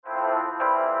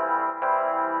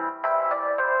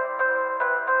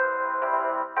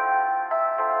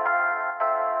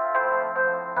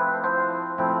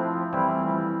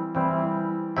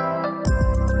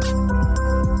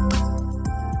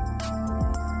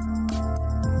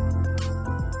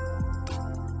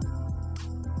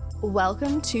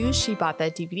Welcome to She Bought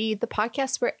That DVD, the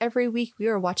podcast where every week we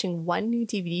are watching one new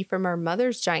DVD from our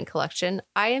mother's giant collection.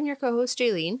 I am your co-host,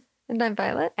 Jaylene. And I'm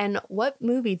Violet. And what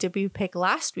movie did we pick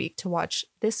last week to watch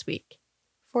this week?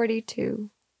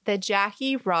 42. The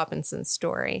Jackie Robinson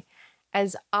story.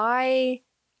 As I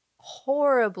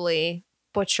horribly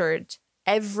butchered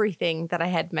everything that I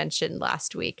had mentioned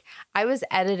last week. I was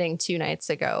editing 2 nights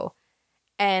ago,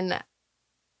 and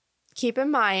keep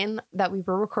in mind that we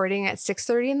were recording at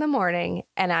 6:30 in the morning,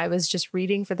 and I was just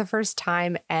reading for the first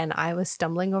time, and I was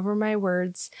stumbling over my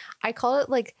words. I call it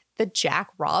like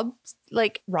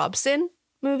the Robson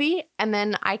movie, and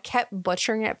then I kept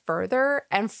butchering it further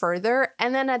and further,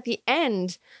 and then at the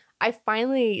end, I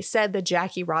finally said the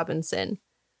Jackie Robinson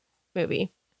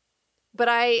movie. But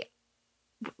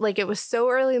it was so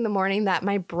early in the morning that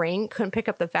my brain couldn't pick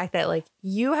up the fact that,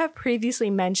 you have previously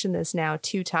mentioned this now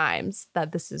 2 times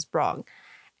that this is wrong.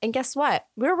 And guess what?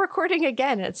 We're recording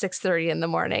again at 6:30 in the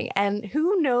morning. And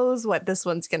who knows what this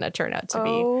one's going to turn out to be.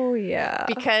 Oh, yeah.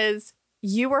 Because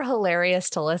you were hilarious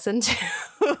to listen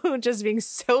to, just being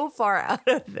so far out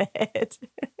of it.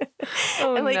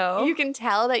 Oh, and no. You can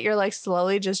tell that you're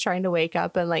slowly just trying to wake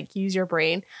up and use your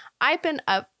brain. I've been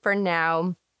up for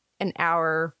now an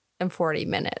hour and 40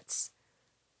 minutes.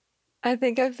 I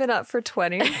think I've been up for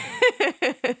 20.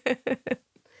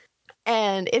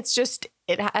 And it's just,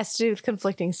 it has to do with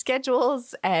conflicting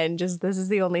schedules, and just this is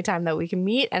the only time that we can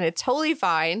meet, and it's totally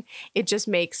fine. It just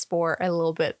makes for a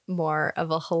little bit more of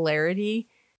a hilarity.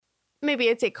 Maybe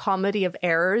it's a comedy of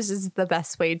errors is the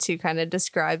best way to kind of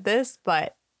describe this,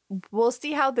 but we'll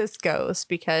see how this goes,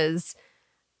 because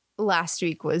last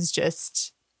week was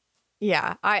just,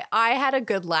 yeah, I had a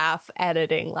good laugh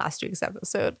editing last week's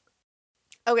episode.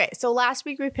 Okay, so last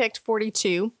week we picked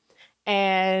 42,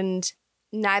 and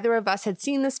neither of us had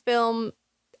seen this film.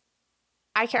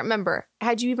 I can't remember.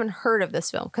 Had you even heard of this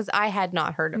film? Because I had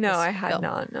not heard of this film. No, I had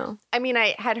not, no. I mean,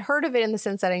 I had heard of it in the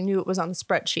sense that I knew it was on the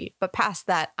spreadsheet, but past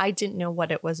that, I didn't know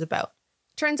what it was about.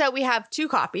 Turns out we have 2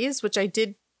 copies, which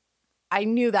I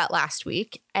knew that last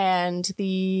week, and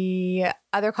the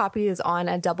other copy is on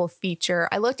a double feature.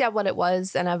 I looked at what it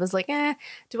was, and I was like,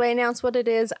 do I announce what it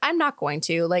is? I'm not going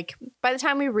to. By the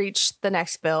time we reach the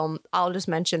next film, I'll just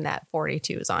mention that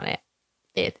 42 is on it.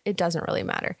 It doesn't really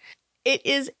matter. It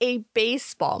is a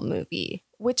baseball movie,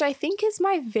 which I think is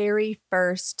my very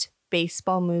first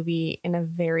baseball movie in a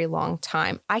very long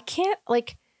time. I can't,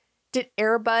 did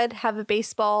Air Bud have a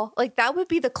baseball? That would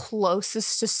be the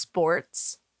closest to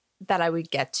sports that I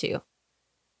would get to.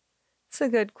 It's a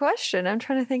good question. I'm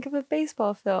trying to think of a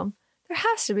baseball film. There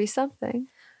has to be something.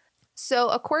 So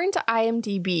according to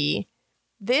IMDb,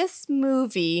 this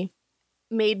movie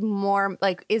made more,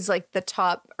 is the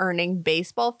top earning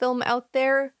baseball film out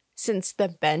there since The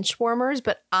Benchwarmers,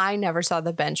 but I never saw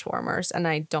The Benchwarmers, and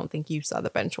I don't think you saw The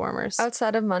Benchwarmers.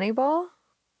 Outside of Moneyball?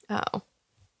 Oh.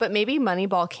 But maybe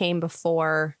Moneyball came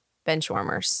before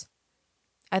Benchwarmers.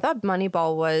 I thought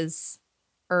Moneyball was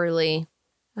early.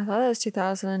 I thought it was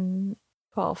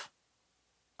 2012.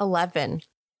 11.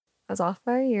 I was off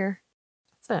by a year.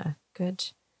 That's a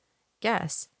good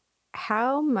guess.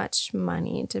 How much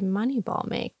money did Moneyball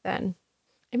make then?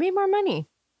 It made more money.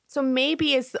 So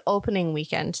maybe it's the opening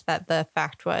weekend that the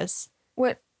fact was.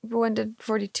 When did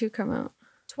 42 come out?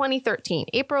 2013.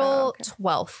 April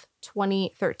 12th,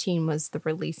 2013 was the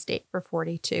release date for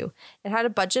 42. It had a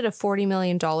budget of $40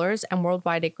 million, and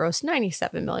worldwide it grossed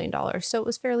 $97 million. So it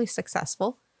was fairly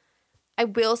successful. I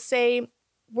will say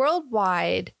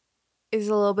worldwide is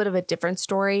a little bit of a different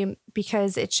story,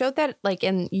 because it showed that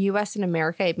in US and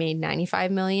America, it made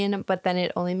 $95 million, but then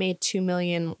it only made $2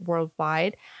 million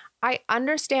worldwide. I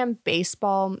understand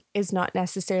baseball is not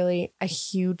necessarily a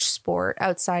huge sport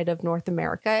outside of North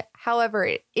America. However,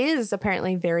 it is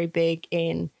apparently very big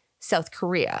in South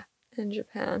Korea. In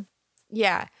Japan.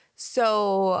 Yeah.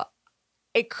 So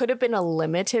it could have been a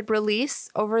limited release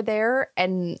over there.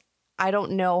 And I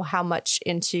don't know how much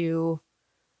into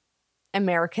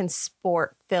American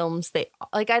sport films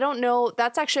I don't know.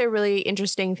 That's actually a really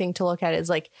interesting thing to look at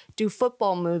is do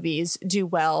football movies do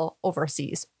well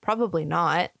overseas? Probably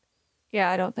not. Yeah,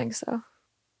 I don't think so.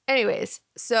 Anyways,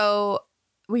 so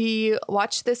we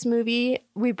watched this movie.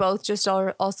 We both just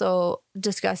also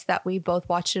discussed that we both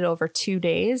watched it over 2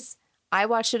 days. I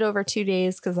watched it over 2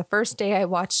 days because the first day I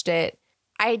watched it,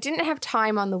 I didn't have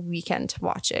time on the weekend to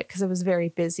watch it because I was very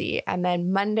busy. And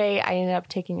then Monday, I ended up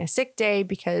taking a sick day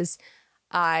because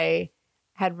I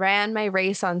had ran my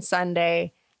race on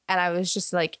Sunday, and I was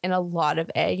just in a lot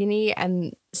of agony,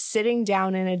 and sitting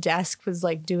down in a desk was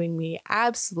doing me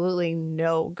absolutely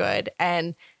no good.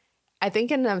 And I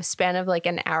think in a span of like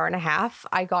an hour and a half,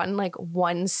 I gotten like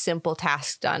one simple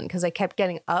task done because I kept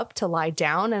getting up to lie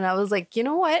down. And I was like, you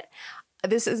know what?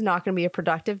 This is not going to be a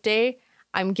productive day.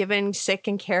 I'm given sick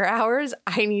and care hours.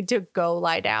 I need to go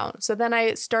lie down. So then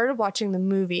I started watching the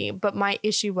movie. But my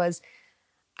issue was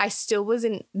I still was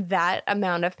in that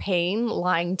amount of pain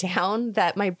lying down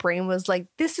that my brain was like,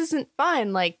 this isn't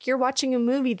fun. Like, you're watching a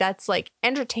movie that's like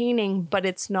entertaining, but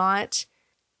it's not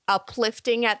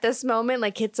uplifting at this moment.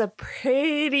 Like, it's a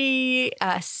pretty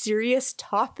serious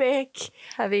topic.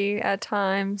 Heavy at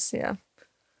times. Yeah.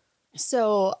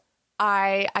 So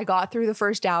I got through the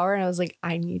first hour and I was like,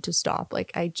 I need to stop.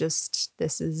 Like, we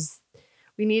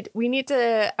need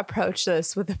to approach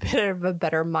this with a bit of a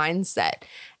better mindset.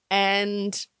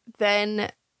 And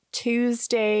then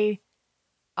Tuesday,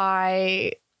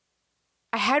 I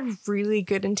had really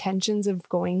good intentions of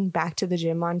going back to the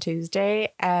gym on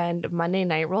Tuesday, and Monday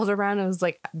night rolled around. And I was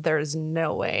like, there's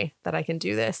no way that I can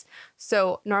do this.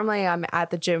 So normally I'm at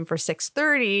the gym for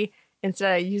 6:30.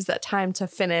 Instead, I used that time to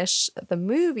finish the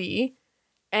movie.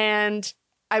 And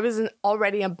I was in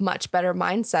already a much better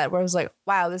mindset where I was like,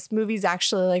 wow, this movie's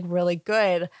actually like really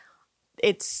good.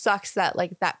 It sucks that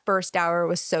like that first hour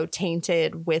was so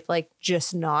tainted with like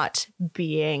just not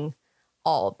being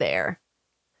all there.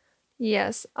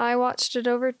 Yes, I watched it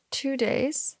over 2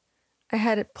 days. I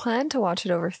had it planned to watch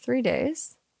it over 3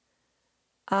 days.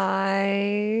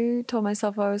 I told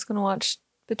myself I was going to watch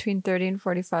between 30 and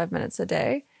 45 minutes a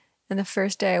day. And the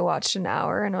first day I watched an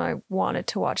hour and I wanted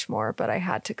to watch more, but I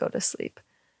had to go to sleep.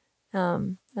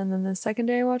 And then the second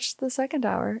day I watched the second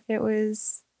hour.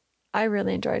 I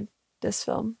really enjoyed this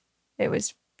film. I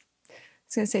was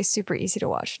going to say super easy to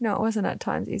watch. No, it wasn't at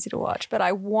times easy to watch, but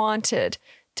I wanted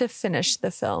to finish the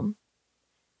film.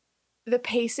 The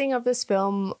pacing of this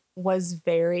film was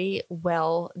very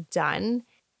well done.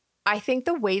 I think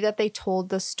the way that they told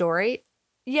the story.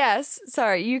 Yes.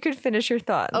 Sorry, you could finish your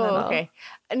thought. Oh, okay.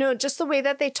 No, just the way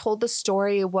that they told the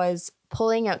story was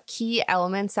pulling out key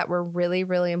elements that were really,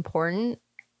 really important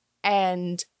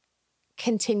and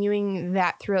continuing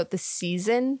that throughout the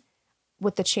season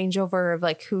with the changeover of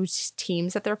like whose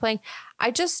teams that they're playing.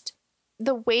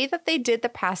 The way that they did the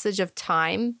passage of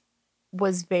time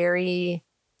was very,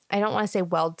 I don't want to say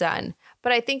well done,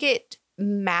 but I think it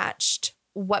matched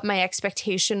what my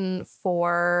expectation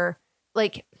for,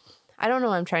 like, I don't know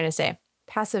what I'm trying to say.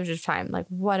 Passage of time. Like,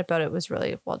 what about it was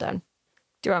really well done?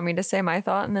 Do you want me to say my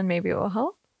thought and then maybe it will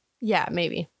help? Yeah,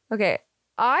 maybe. Okay.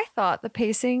 I thought the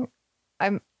pacing,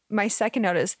 my second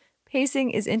note is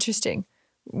pacing is interesting.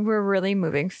 We're really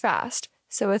moving fast.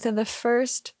 So within the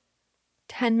first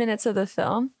 10 minutes of the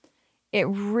film, it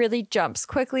really jumps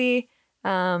quickly.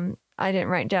 I didn't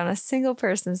write down a single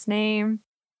person's name.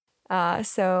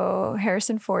 So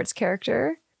Harrison Ford's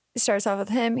character, it starts off with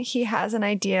him. He has an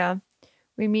idea.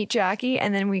 We meet Jackie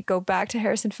and then we go back to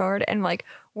Harrison Ford and like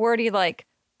wordy, like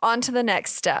on to the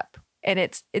next step. And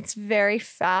it's very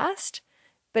fast,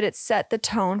 but it set the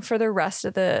tone for the rest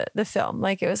of the film.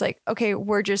 Like it was like, okay,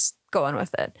 we're just going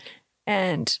with it.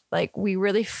 And like we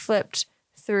really flipped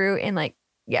through and like,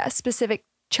 yeah, specific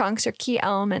chunks or key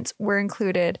elements were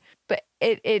included, but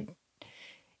it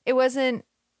wasn't,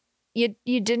 you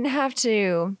didn't have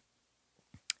to,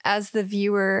 as the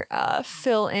viewer,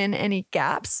 fill in any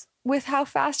gaps with how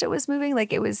fast it was moving.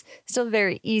 Like it was still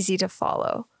very easy to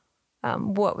follow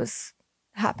what was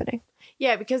happening.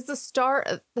 Yeah, because the start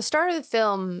of the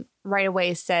film right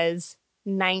away says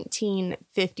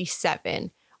 1957,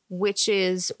 which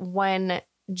is when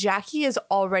Jackie is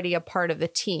already a part of the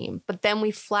team. But then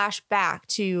we flash back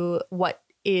to what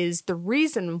is the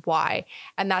reason why.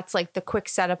 And that's like the quick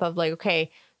setup of like,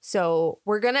 okay, so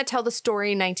we're going to tell the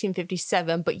story in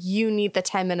 1957, but you need the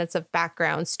 10 minutes of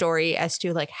background story as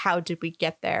to like, how did we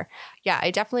get there? Yeah,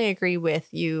 I definitely agree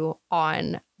with you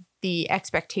on the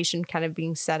expectation kind of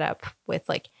being set up with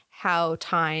like how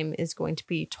time is going to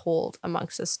be told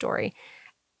amongst the story.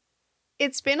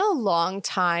 It's been a long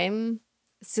time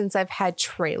since I've had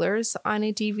trailers on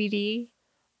a DVD.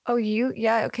 Oh,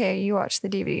 yeah, okay, you watched the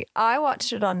DVD. I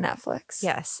watched it on Netflix.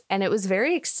 Yes, and it was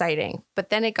very exciting. But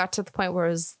then it got to the point where I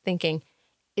was thinking,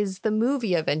 is the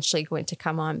movie eventually going to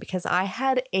come on? Because I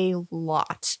had a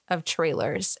lot of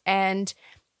trailers. And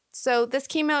so this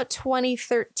came out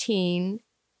 2013.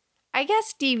 I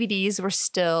guess DVDs were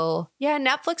still,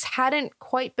 Netflix hadn't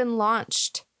quite been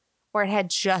launched, or it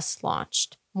had just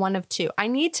launched. One of two. I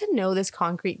need to know this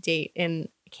concrete date in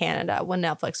Canada when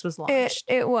Netflix was launched.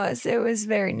 It was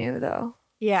very new though.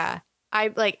 Yeah.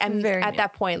 At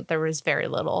that point there was very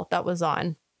little that was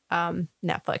on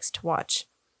Netflix to watch.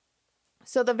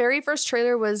 So the very first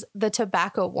trailer was the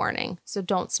tobacco warning. So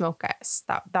don't smoke, guys.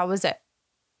 That was it.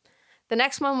 The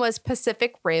next one was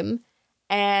Pacific Rim.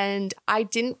 And I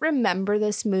didn't remember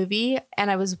this movie, and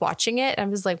I was watching it and I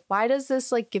was like, why does this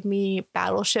like give me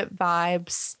Battleship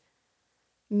vibes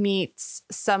meets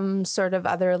some sort of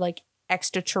other like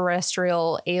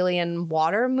extraterrestrial alien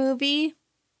water movie?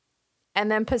 And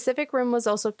then Pacific Rim was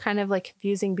also kind of like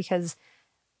confusing because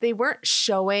they weren't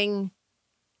showing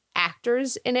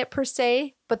actors in it per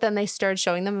se, but then they started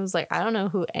showing them. I was like, I don't know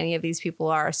who any of these people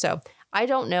are. So I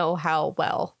don't know how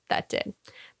well that did.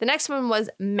 The next one was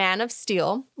Man of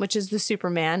Steel, which is the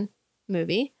Superman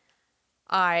movie.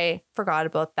 I forgot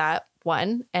about that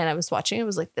one, and I was watching it. I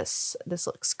was like, this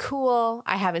looks cool.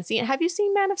 I haven't seen it. Have you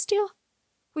seen Man of Steel?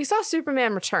 We saw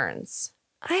Superman Returns.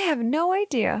 I have no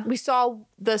idea. We saw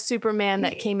the Superman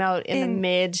that came out in the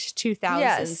mid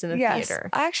 2000s in the theater.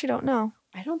 I actually don't know.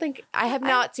 I have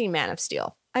not seen Man of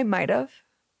Steel. I might have.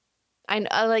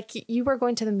 I like you were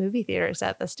going to the movie theaters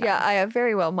at this time. Yeah, I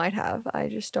very well might have. I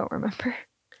just don't remember.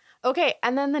 Okay,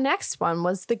 and then the next one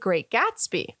was The Great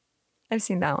Gatsby. I've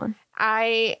seen that one.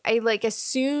 I like as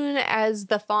soon as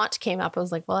the font came up, I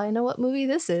was like, well, I know what movie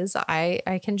this is.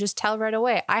 I can just tell right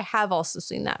away. I have also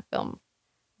seen that film.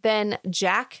 Then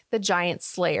Jack the Giant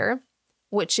Slayer,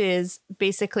 which is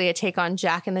basically a take on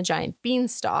Jack and the Giant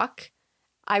Beanstalk.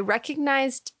 I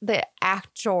recognized the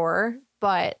actor,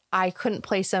 but I couldn't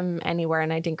place him anywhere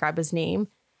and I didn't grab his name.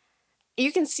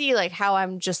 You can see like how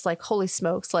I'm just like, holy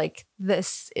smokes, like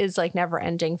this is like never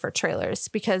ending for trailers,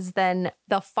 because then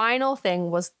the final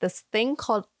thing was this thing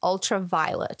called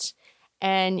Ultraviolet,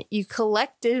 and you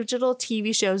collect digital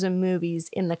TV shows and movies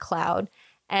in the cloud.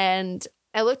 And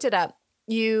I looked it up.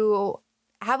 You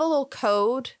have a little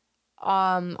code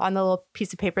on the little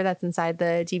piece of paper that's inside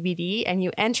the DVD, and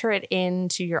you enter it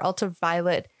into your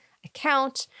Ultraviolet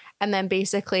account, and then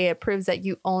basically it proves that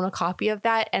you own a copy of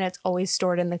that, and it's always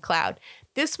stored in the cloud.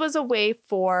 This was a way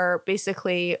for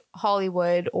basically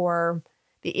Hollywood or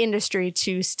the industry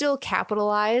to still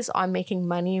capitalize on making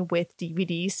money with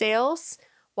DVD sales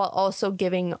while also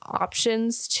giving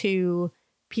options to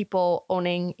people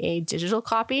owning a digital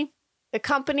copy. The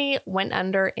company went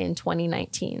under in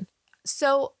 2019.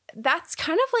 So that's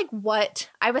kind of like what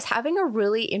I was having a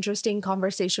really interesting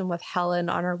conversation with Helen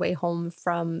on our way home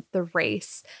from the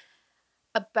race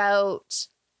about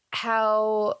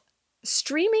how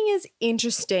streaming is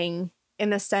interesting in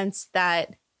the sense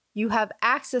that you have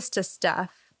access to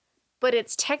stuff, but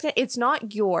it's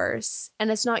not yours, and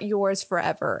it's not yours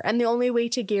forever. And the only way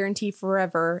to guarantee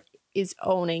forever is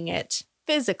owning it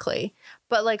physically.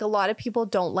 But like a lot of people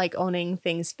don't like owning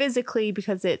things physically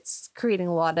because it's creating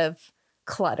a lot of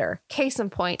clutter. Case in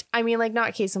point, I mean, like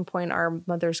not case in point, our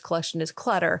mother's collection is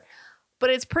clutter,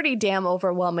 but it's pretty damn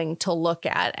overwhelming to look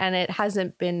at. And it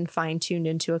hasn't been fine-tuned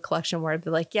into a collection where I'd be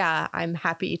like, yeah, I'm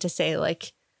happy to say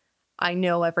like, I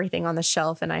know everything on the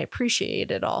shelf and I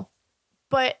appreciate it all.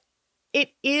 But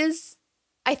it is,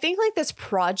 I think like this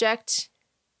project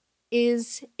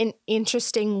is an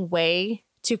interesting way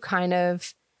to kind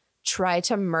of try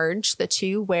to merge the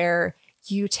two, where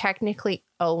you technically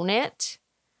own it,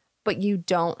 but you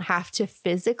don't have to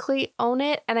physically own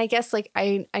it. And I guess like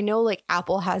I know like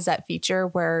Apple has that feature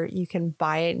where you can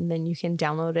buy it and then you can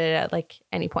download it at like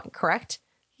any point, correct?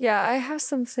 Yeah, I have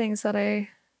some things that I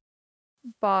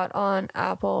bought on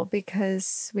Apple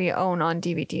because we own on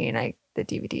DVD and the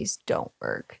DVDs don't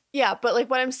work. Yeah, but like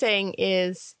what I'm saying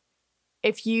is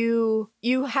if you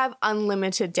have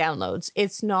unlimited downloads,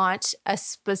 it's not a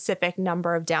specific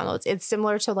number of downloads. It's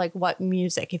similar to like what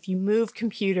music. If you move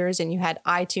computers and you had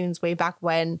iTunes way back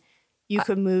when, you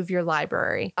could move your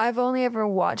library. I've only ever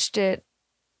watched it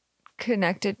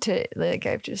connected to, like,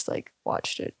 I've just like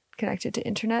watched it connected to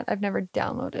internet. I've never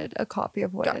downloaded a copy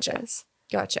of what it is.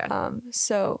 Gotcha.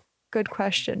 So good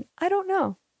question. I don't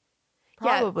know.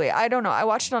 Probably. Yeah. I don't know. I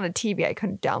watched it on a TV. I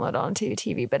couldn't download it on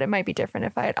TV, but it might be different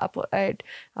if I had uploaded.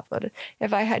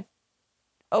 If I had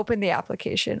opened the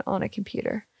application on a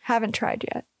computer. Haven't tried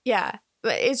yet. Yeah.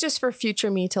 But it's just for future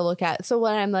me to look at. So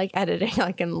when I'm like editing,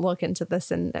 I can look into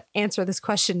this and answer this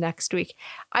question next week.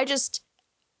 I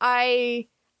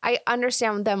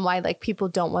understand them why like people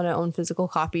don't want to own physical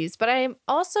copies, but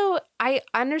I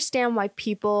understand why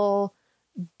people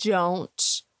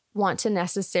don't want to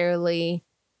necessarily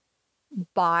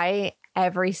buy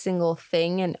every single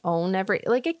thing and own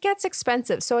like it gets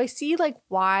expensive. So I see like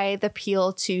why the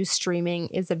appeal to streaming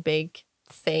is a big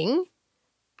thing.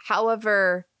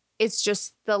 However, it's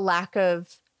just the lack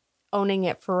of owning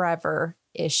it forever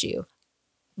issue.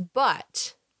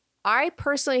 But I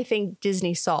personally think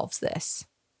Disney solves this,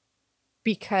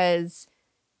 because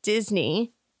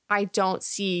Disney, I don't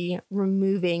see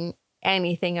removing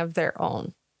anything of their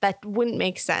own. That wouldn't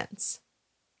make sense.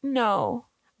 No.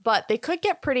 but they could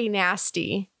get pretty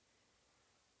nasty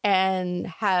and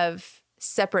have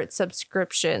separate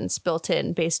subscriptions built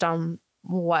in based on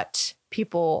what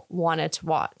people wanted to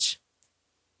watch.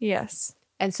 Yes.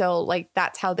 And so like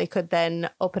that's how they could then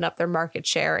open up their market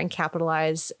share and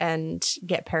capitalize and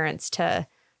get parents to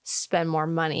spend more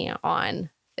money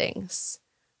on things,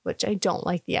 which I don't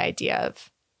like the idea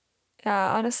of.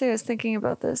 Yeah, honestly, I was thinking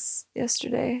about this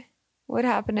yesterday. What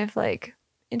happened if like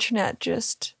internet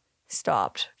just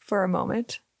stopped for a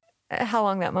moment? How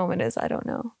long that moment is, I don't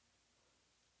know.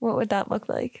 What would that look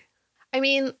like? I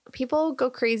mean, people go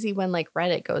crazy when like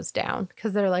Reddit goes down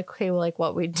because they're like, okay, well, like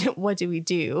what do we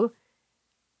do?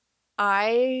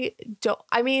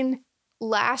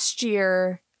 Last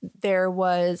year there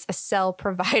was a cell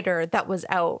provider that was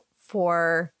out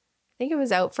for, I think it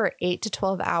was out for 8 to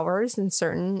 12 hours in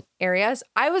certain areas.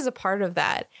 I was a part of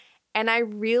that. And I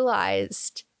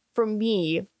realized for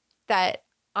me that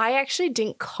I actually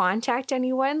didn't contact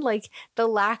anyone. Like the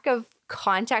lack of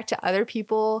contact to other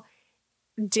people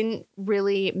didn't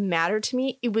really matter to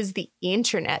me. It was the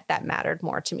internet that mattered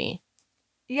more to me.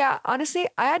 Yeah, honestly,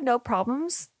 I had no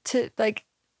problems to like,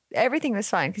 everything was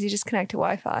fine because you just connect to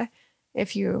Wi-Fi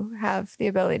if you have the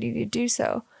ability to do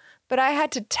so. But I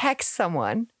had to text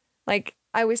someone, like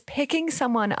I was picking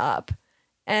someone up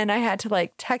and I had to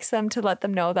like text them to let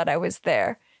them know that I was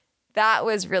there. That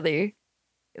was really,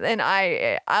 and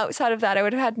outside of that, I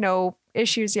would have had no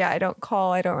issues. Yeah, I don't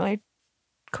call. I don't really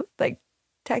like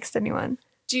text anyone.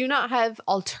 Do you not have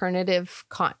alternative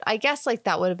I guess like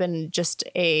that would have been just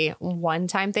a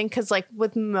one-time thing because like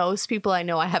with most people I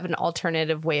know, I have an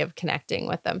alternative way of connecting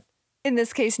with them. In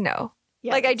this case, no.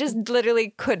 Yeah. Like I just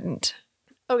literally couldn't.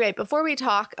 Okay, before we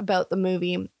talk about the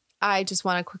movie, I just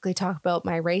want to quickly talk about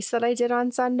my race that I did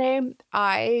on Sunday.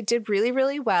 I did really,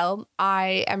 really well.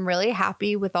 I am really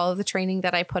happy with all of the training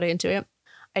that I put into it.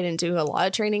 I didn't do a lot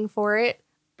of training for it,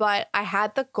 but I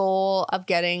had the goal of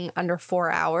getting under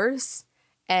 4 hours.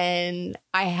 And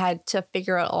I had to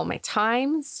figure out all my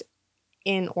times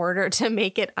in order to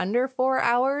make it under 4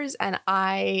 hours. And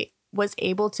I was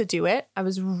able to do it. I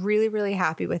was really, really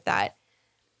happy with that.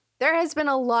 There has been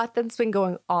a lot that's been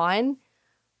going on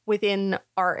within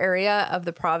our area of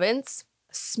the province.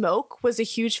 Smoke was a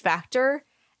huge factor.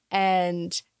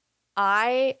 And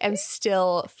I am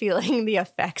still feeling the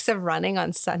effects of running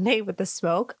on Sunday with the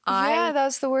smoke. Yeah, that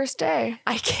was the worst day.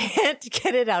 I can't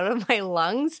get it out of my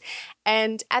lungs.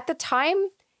 And at the time,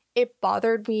 it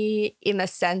bothered me in the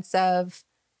sense of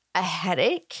a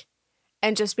headache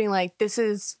and just being like, this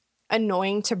is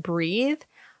annoying to breathe.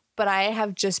 But I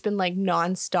have just been like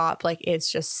nonstop, like it's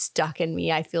just stuck in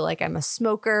me. I feel like I'm a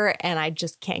smoker and I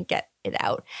just can't get it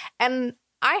out. And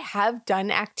I have done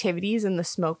activities in the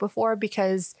smoke before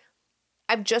because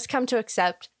I've just come to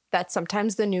accept that's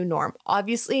sometimes the new norm.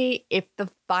 Obviously, if the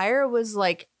fire was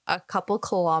like a couple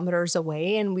kilometers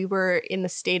away and we were in the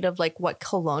state of like what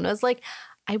Kelowna is like,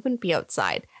 I wouldn't be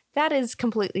outside. That is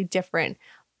completely different.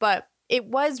 But it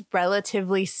was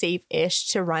relatively safe-ish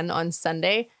to run on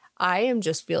Sunday. I am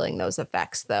just feeling those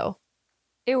effects though.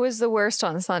 It was the worst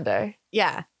on Sunday.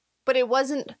 Yeah, but it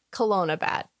wasn't Kelowna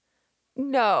bad.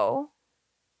 No.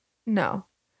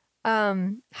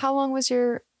 How long was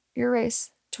your race?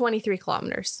 23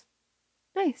 kilometers.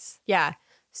 Nice. Yeah.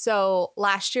 So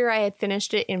last year I had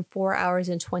finished it in 4 hours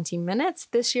and 20 minutes.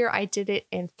 This year I did it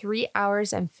in 3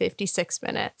 hours and 56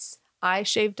 minutes. I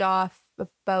shaved off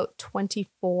about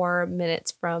 24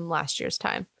 minutes from last year's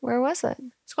time. Where was it?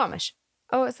 Squamish.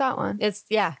 Oh, it's that one.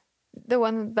 Yeah. The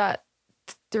one that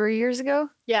 3 years ago?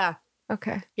 Yeah.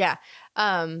 Okay. Yeah.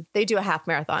 They do a half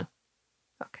marathon.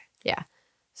 Okay. Yeah.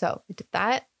 So I did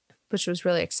that, which was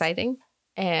really exciting.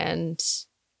 And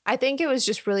I think it was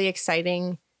just really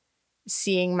exciting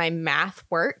seeing my math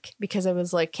work because I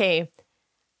was like, okay,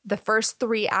 the first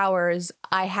 3 hours,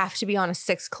 I have to be on a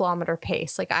 6 kilometer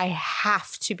pace. Like I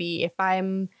have to be. If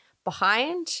I'm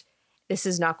behind, this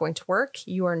is not going to work.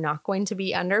 You are not going to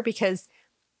be under because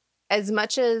as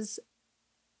much as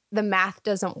the math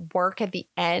doesn't work at the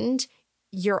end,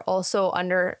 you're also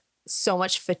under so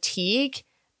much fatigue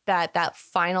that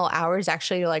final hour is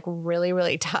actually like really,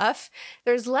 really tough.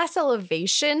 There's less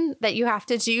elevation that you have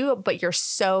to do, but you're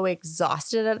so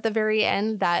exhausted at the very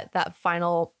end that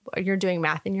final, you're doing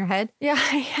math in your head. Yeah.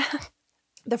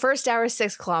 The first hour is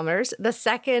 6 kilometers. The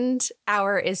second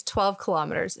hour is 12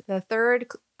 kilometers. The third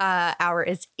hour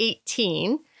is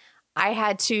 18.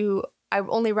 I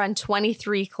only run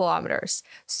 23 kilometers.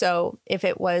 So if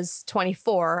it was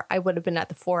 24, I would have been at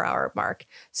the 4 hour mark.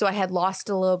 So I had lost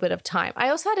a little bit of time. I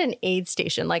also had an aid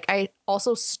station. Like I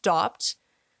also stopped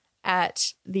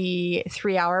at the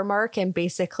 3 hour mark, and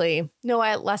basically, no,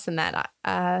 I less than that.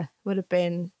 Would have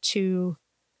been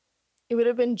it would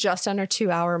have been just under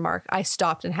 2 hour mark. I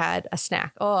stopped and had a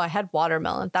snack. Oh, I had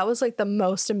watermelon. That was like the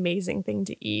most amazing thing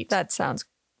to eat. That sounds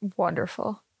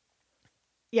wonderful.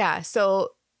 Yeah.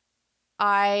 So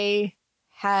I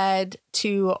had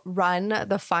to run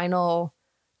the final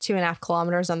 2.5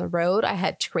 kilometers on the road. I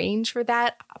had trained for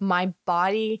that. My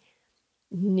body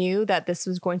knew that this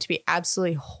was going to be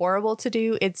absolutely horrible to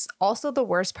do. It's also the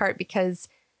worst part because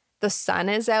the sun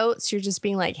is out. So you're just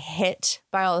being like hit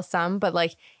by all the sun, but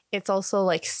like it's also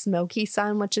like smoky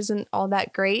sun, which isn't all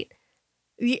that great.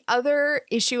 The other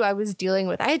issue I was dealing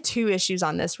with, I had 2 issues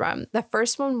on this run. The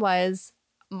first one was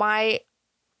my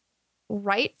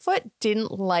right foot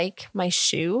didn't like my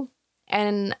shoe.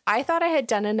 And I thought I had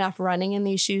done enough running in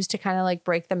these shoes to kind of like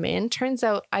break them in. Turns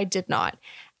out I did not.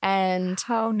 And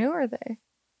how new are they?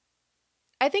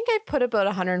 I think I put about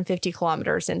 150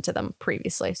 kilometers into them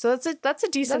previously. So that's a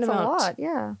decent amount. That's a lot,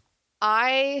 yeah.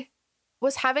 I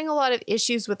was having a lot of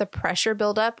issues with the pressure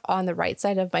buildup on the right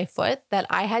side of my foot that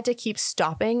I had to keep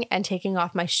stopping and taking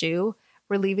off my shoe,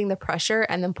 relieving the pressure,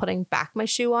 and then putting back my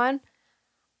shoe on.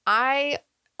 I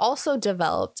also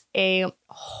developed a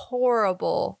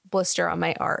horrible blister on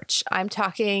my arch. I'm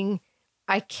talking,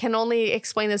 I can only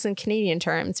explain this in Canadian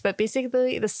terms, but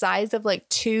basically the size of like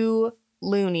 2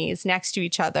 loonies next to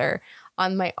each other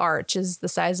on my arch is the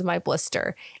size of my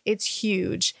blister. It's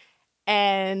huge.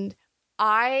 And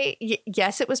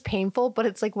yes, it was painful, but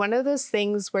it's like one of those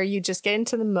things where you just get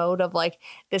into the mode of like,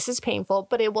 this is painful,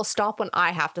 but it will stop when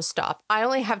I have to stop. I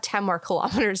only have 10 more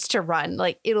kilometers to run.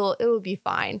 Like it'll be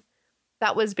fine.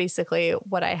 That was basically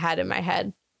what I had in my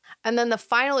head. And then the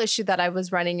final issue that I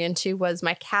was running into was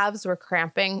my calves were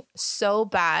cramping so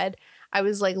bad. I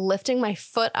was like lifting my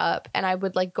foot up and I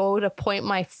would like go to point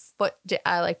my foot,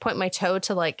 point my toe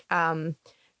to like,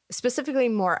 specifically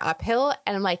more uphill,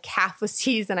 and my calf was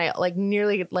seized and I like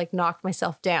nearly like knocked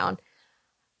myself down.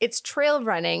 It's trail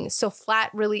running, so flat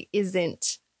really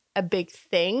isn't a big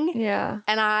thing. Yeah.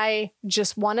 And I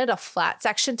just wanted a flat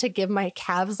section to give my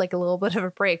calves like a little bit of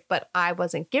a break, but I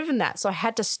wasn't given that. So I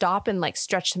had to stop and like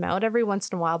stretch them out every once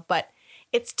in a while. But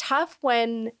it's tough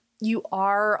when you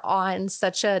are on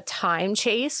such a time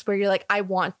chase where you're like, I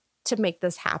want to make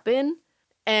this happen.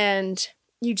 And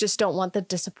you just don't want the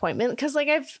disappointment, because like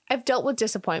I've dealt with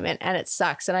disappointment and it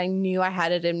sucks. And I knew I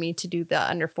had it in me to do the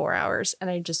under 4 hours, and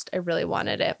I really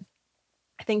wanted it.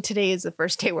 I think today is the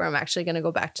first day where I'm actually going to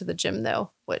go back to the gym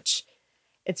though, which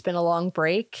it's been a long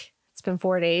break. It's been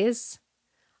 4 days.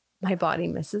 My body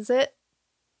misses it.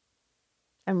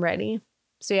 I'm ready.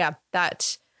 So yeah,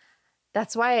 that's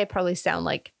why I probably sound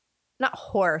like not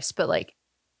hoarse, but like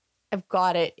I've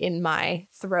got it in my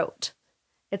throat.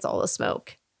 It's all the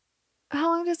smoke. How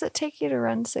long does it take you to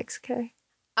run 6K?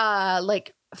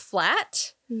 Like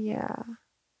flat? Yeah.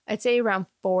 I'd say around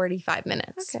 45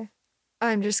 minutes. Okay.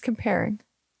 I'm just comparing.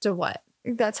 To what?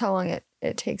 That's how long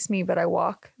it takes me, but I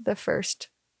walk the first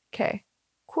K.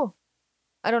 Cool.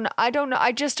 I don't know.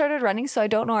 I just started running, so I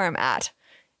don't know where I'm at.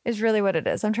 Is really what it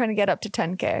is. I'm trying to get up to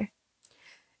 10K.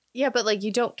 Yeah, but like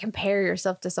you don't compare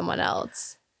yourself to someone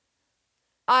else.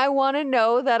 I want to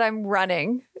know that I'm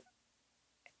running.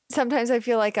 Sometimes I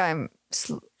feel like I'm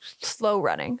slow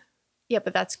running. Yeah,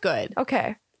 but that's good.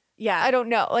 Okay. Yeah. I don't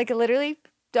know. Like literally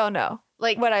don't know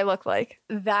like what I look like.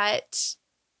 That,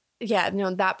 yeah,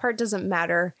 no, that part doesn't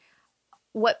matter.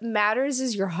 What matters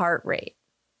is your heart rate.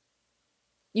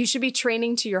 You should be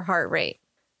training to your heart rate.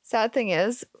 Sad thing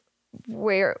is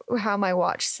how my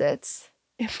watch sits.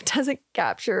 It doesn't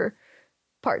capture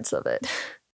parts of it.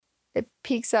 It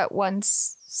peaks at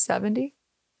 170.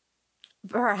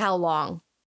 For how long?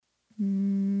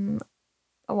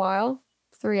 A while.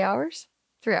 3 hours.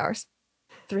 3 hours.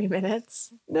 3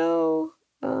 minutes. No.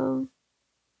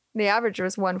 The average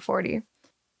was 140.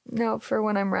 No, for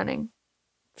when I'm running.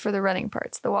 For the running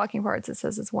parts. The walking parts, it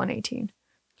says it's 118.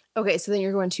 Okay, so then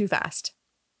you're going too fast.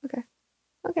 Okay.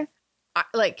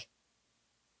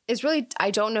 It's really,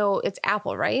 I don't know, it's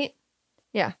Apple, right?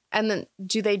 Yeah. And then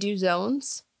do they do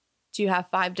zones? Do you have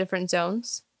 5 different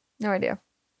zones? No idea.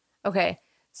 Okay,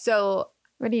 so.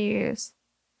 What do you use?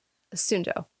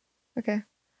 Sundo. Okay.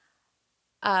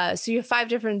 So you have 5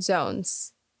 different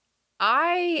zones.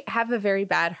 I have a very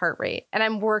bad heart rate and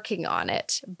I'm working on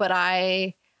it, but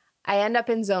I end up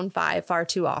in zone 5 far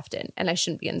too often, and I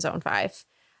shouldn't be in zone 5.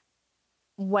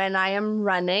 When I am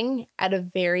running at a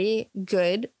very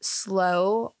good,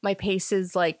 slow, my pace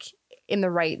is like in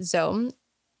the right zone,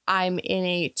 I'm in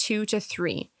a 2 to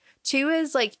 3. 2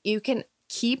 is like you can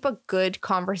keep a good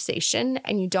conversation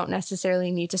and you don't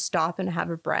necessarily need to stop and have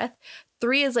a breath.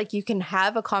 3 is like you can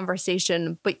have a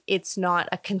conversation, but it's not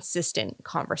a consistent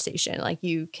conversation. Like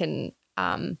you can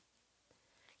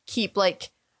keep like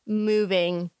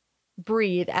moving,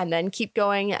 breathe, and then keep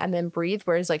going and then breathe.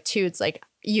 Whereas like 2, it's like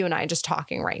you and I just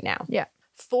talking right now. Yeah.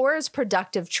 4 is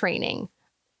productive training,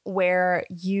 where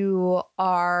you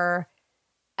are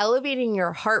elevating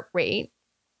your heart rate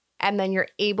and then you're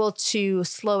able to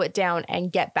slow it down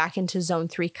and get back into zone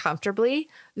 3 comfortably.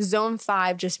 Zone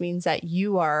 5 just means that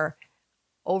you are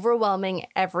overwhelming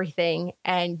everything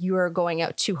and you are going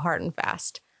out too hard and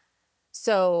fast.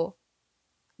 So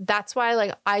that's why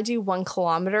like I do 1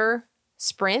 kilometer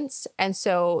sprints. And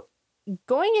so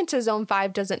going into zone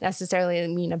 5 doesn't necessarily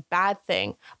mean a bad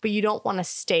thing, but you don't want to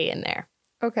stay in there.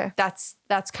 Okay. That's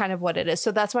kind of what it is.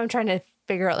 So that's why I'm trying to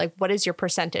figure out like, what is your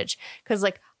percentage? Because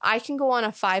like I can go on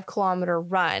a 5 kilometer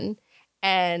run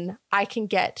and I can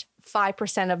get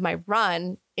 5% of my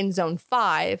run in zone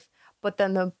 5, but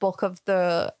then the bulk of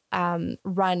the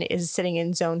run is sitting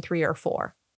in zone 3 or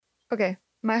 4. Okay.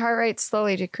 My heart rate's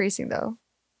slowly decreasing though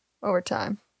over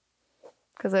time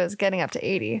because I was getting up to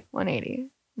 80, 180.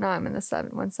 Now I'm in the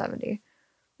 170,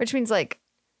 which means like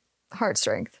heart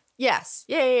strength. Yes.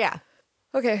 Yeah.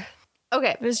 Okay.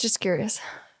 Okay. I was just curious.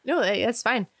 No, that's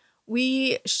fine.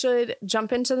 We should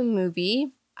jump into the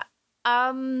movie.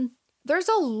 There's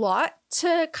a lot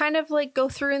to kind of like go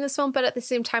through in this film, but at the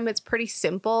same time, it's pretty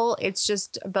simple. It's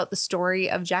just about the story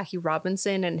of Jackie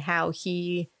Robinson and how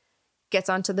he gets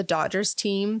onto the Dodgers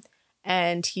team.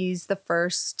 And he's the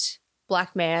first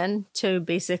Black man to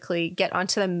basically get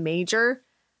onto the major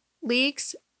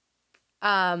leagues.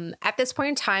 At this point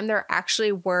in time, there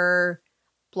actually were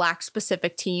Black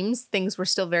specific teams. Things were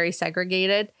still very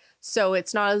segregated. So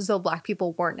it's not as though Black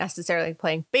people weren't necessarily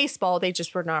playing baseball. They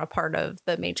just were not a part of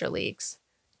the major leagues.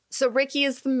 So Ricky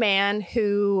is the man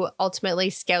who ultimately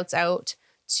scouts out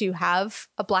to have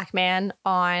a Black man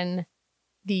on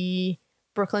the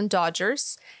Brooklyn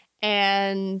Dodgers.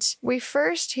 And we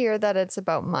first hear that it's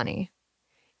about money.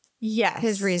 Yes.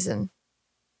 His reason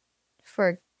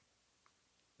for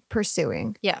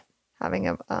pursuing. Yeah. Having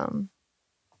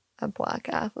a Black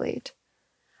athlete.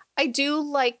 I do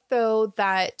like, though,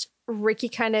 that Ricky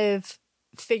kind of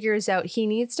figures out he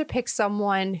needs to pick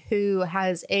someone who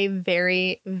has a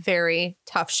very, very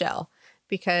tough shell,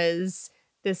 because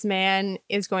this man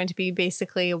is going to be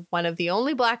basically one of the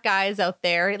only Black guys out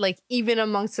there, like even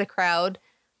amongst the crowd.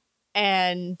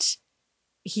 And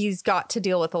he's got to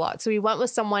deal with a lot. So he went with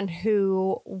someone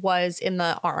who was in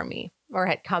the army or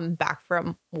had come back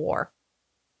from war.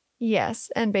 Yes.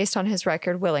 And based on his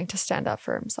record, willing to stand up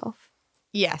for himself.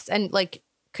 Yes. And like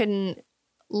couldn't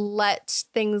let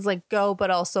things like go,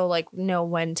 but also like know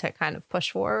when to kind of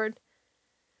push forward.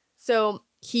 So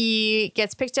he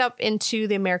gets picked up into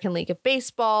the American League of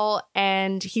Baseball,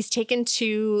 and he's taken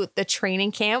to the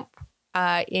training camp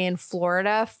in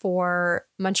Florida for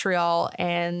Montreal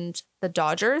and the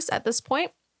Dodgers at this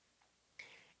point.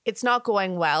 It's not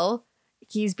going well.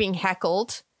 He's being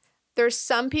heckled. There's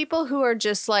some people who are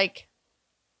just like,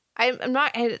 I'm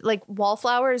not like,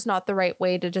 wallflower is not the right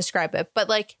way to describe it, but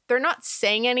like they're not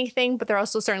saying anything, but they're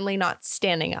also certainly not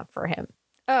standing up for him.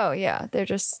 Oh, yeah. They're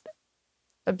just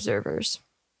observers.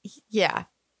 Yeah.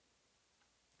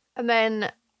 And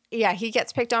then, yeah, he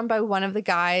gets picked on by one of the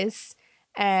guys,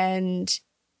 and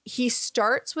he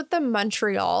starts with the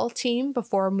Montreal team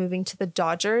before moving to the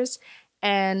Dodgers.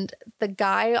 And the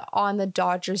guy on the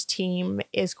Dodgers team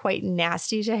is quite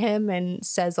nasty to him and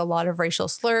says a lot of racial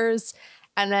slurs.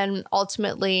 And then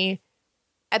ultimately,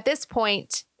 at this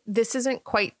point, this isn't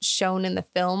quite shown in the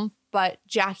film, but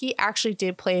Jackie actually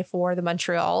did play for the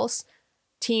Montreal's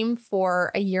team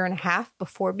for a year and a half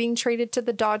before being traded to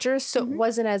the Dodgers. So It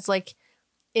wasn't as like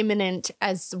imminent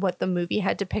as what the movie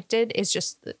had depicted. It's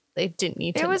just that they didn't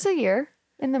need to. It was a year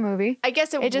in the movie. I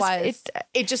guess it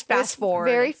just fast forward.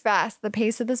 Very fast. The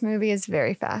pace of this movie is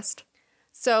very fast.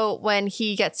 So when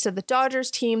he gets to the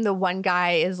Dodgers team, the one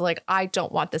guy is like, I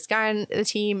don't want this guy on the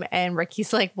team. And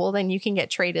Ricky's like, well, then you can get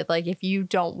traded. Like, if you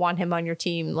don't want him on your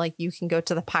team, like, you can go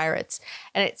to the Pirates.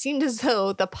 And it seemed as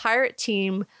though the Pirate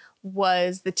team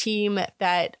was the team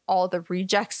that all the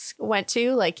rejects went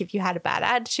to. Like, if you had a bad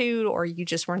attitude or you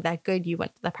just weren't that good, you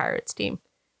went to the Pirates team.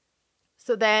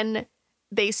 So then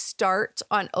they start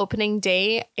on opening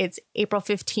day. It's April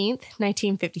 15th,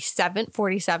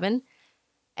 1947.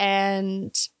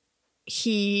 And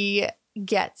he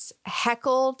gets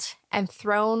heckled and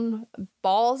thrown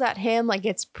balls at him. Like,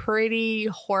 it's pretty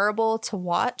horrible to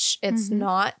watch. It's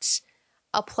not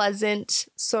a pleasant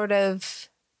sort of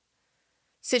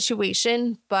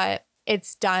situation, but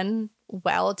it's done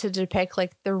well to depict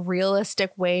like the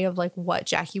realistic way of like what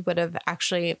Jackie would have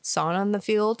actually saw on the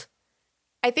field.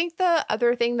 I think the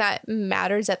other thing that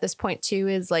matters at this point too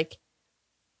is like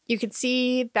you could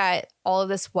see that all of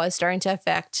this was starting to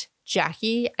affect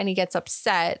Jackie, and he gets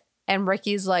upset, and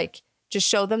Ricky's like, just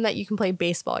show them that you can play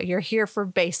baseball. You're here for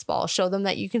baseball. Show them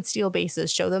that you can steal bases.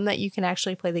 Show them that you can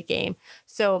actually play the game.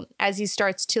 So as he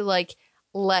starts to like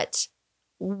let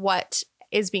what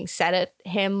is being said at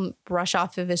him brush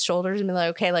off of his shoulders and be like,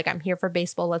 okay, like I'm here for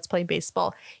baseball. Let's play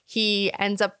baseball. He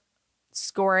ends up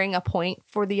scoring a point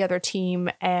for the other team,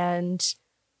 and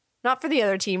not for the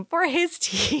other team, for his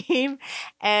team.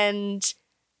 And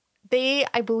they,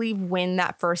 I believe, win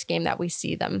that first game that we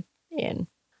see them in.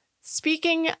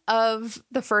 Speaking of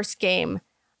the first game,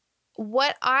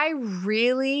 what I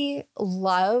really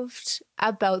loved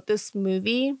about this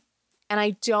movie, and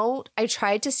I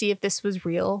tried to see if this was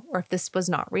real or if this was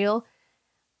not real,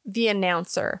 the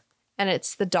announcer, and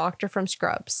it's the doctor from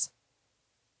Scrubs.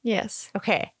 Yes.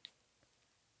 Okay.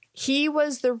 He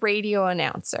was the radio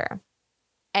announcer,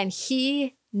 and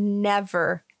he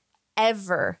never,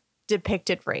 ever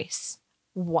depicted race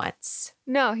once.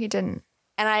 No, he didn't.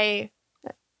 And I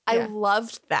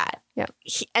loved that. Yeah.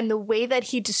 And the way that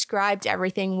he described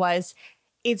everything was,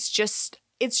 it's just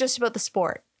about the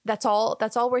sport. That's all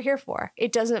we're here for.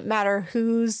 It doesn't matter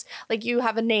who's, like, you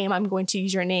have a name, I'm going to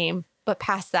use your name, but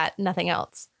past that, nothing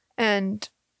else. And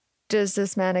does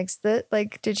this man exist?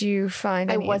 Like, did you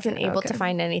find I wasn't able to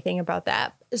find anything about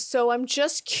that. So I'm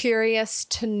just curious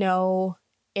to know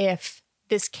if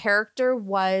this character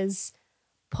was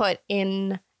put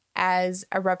in as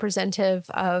a representative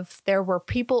of, there were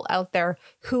people out there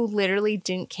who literally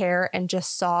didn't care and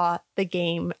just saw the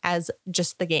game as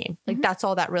just the game. Like, that's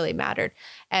all that really mattered.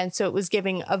 And so it was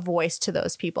giving a voice to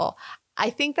those people. I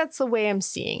think that's the way I'm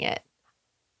seeing it.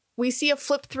 We see a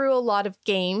flip through a lot of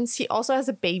games. He also has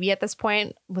a baby at this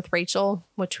point with Rachel,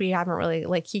 which we haven't really,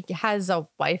 like, he has a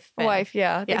wife.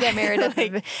 Yeah. They get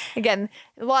married. Again,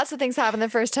 lots of things happen the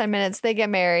first 10 minutes. They get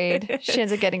married. She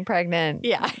ends up getting pregnant.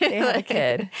 Yeah. They have a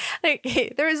kid.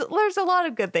 Like, there's a lot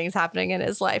of good things happening in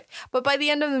his life. But by the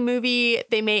end of the movie,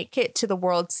 they make it to the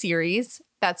World Series.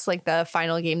 That's like the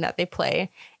final game that they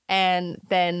play. And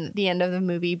then the end of the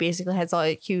movie basically has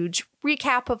a huge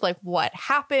recap of like what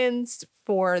happens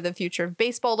for the future of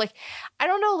baseball. Like, I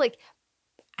don't know, like,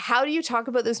 how do you talk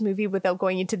about this movie without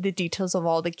going into the details of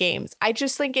all the games? I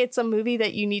just think it's a movie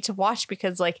that you need to watch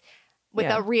because, like,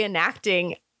 without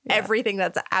reenacting everything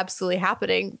that's absolutely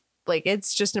happening, like,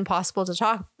 it's just impossible to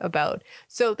talk about.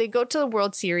 So they go to the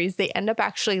World Series. They end up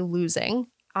actually losing.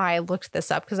 I looked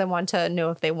this up because I wanted to know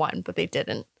if they won, but they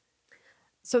didn't.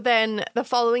 So then the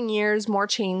following years, more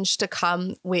change to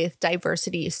come with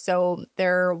diversity. So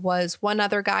there was one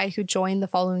other guy who joined the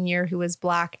following year who was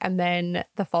Black. And then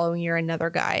the following year,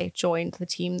 another guy joined the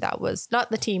team that was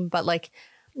not the team, but like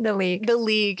the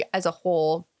league as a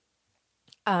whole,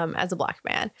 as a Black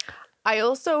man. I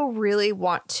also really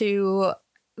want to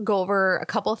go over a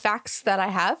couple of facts that I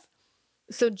have.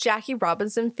 So Jackie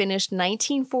Robinson finished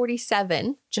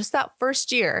 1947, just that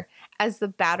first year, as the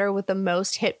batter with the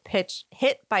most hit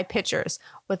by pitchers,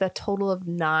 with a total of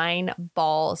 9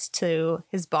 balls to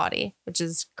his body, which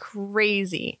is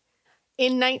crazy.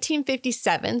 In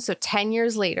 1957, so 10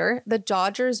 years later, the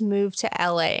Dodgers moved to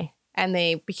LA and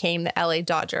they became the LA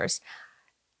Dodgers.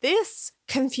 This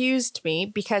confused me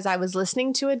because I was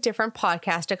listening to a different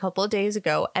podcast a couple of days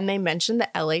ago and they mentioned the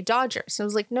LA Dodgers. And I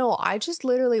was like, no, I just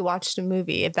literally watched a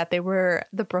movie that they were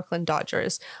the Brooklyn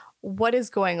Dodgers. What is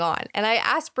going on? And I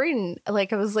asked Brayden,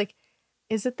 like, I was like,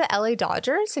 is it the LA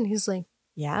Dodgers? And he's like,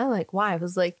 yeah, like, why? I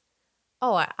was like,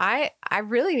 oh, I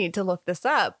really need to look this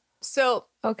up. So,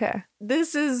 okay,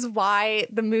 this is why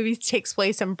the movie takes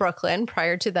place in Brooklyn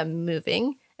prior to them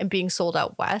moving and being sold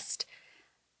out west,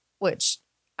 which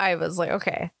I was like,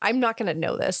 okay, I'm not going to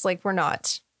know this. Like, we're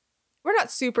not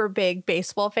super big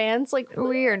baseball fans. Like,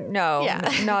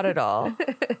 not at all.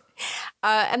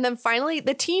 And then finally,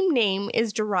 the team name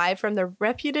is derived from the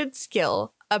reputed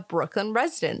skill of Brooklyn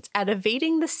residents at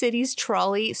evading the city's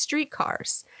trolley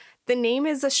streetcars. The name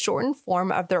is a shortened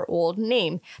form of their old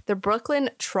name, the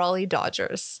Brooklyn Trolley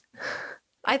Dodgers.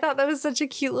 I thought that was such a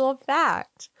cute little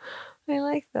fact. I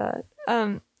like that.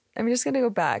 I'm just going to go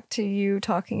back to you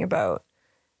talking about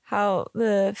how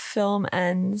the film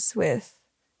ends with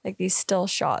like these still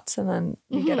shots and then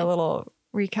you get a little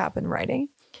recap in writing.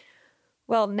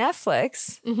 Well,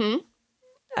 Netflix,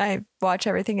 I watch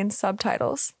everything in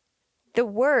subtitles. The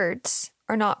words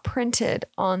are not printed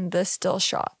on the still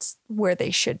shots where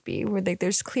they should be, where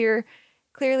there's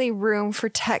clearly room for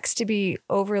text to be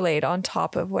overlaid on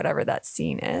top of whatever that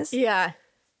scene is. Yeah.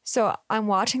 So I'm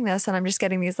watching this and I'm just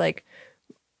getting these like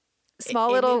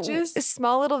small little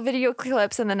video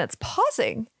clips and then it's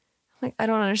pausing. Like, I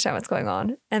don't understand what's going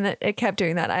on. And it kept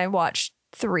doing that. I watched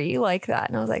 3 like that.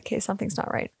 And I was like, okay, something's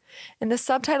not right. And the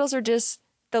subtitles are just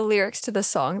the lyrics to the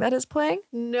song that is playing.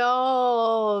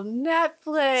 No,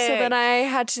 Netflix. So then I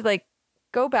had to like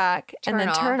go back and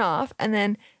then turn off. And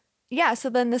then, so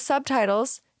then the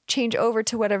subtitles change over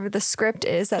to whatever the script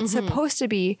is that's supposed to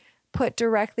be put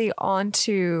directly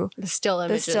onto the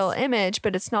still image,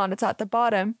 but it's not. It's at the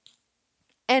bottom.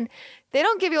 And they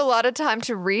don't give you a lot of time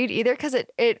to read either because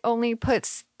it only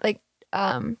puts like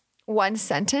one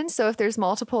sentence. So if there's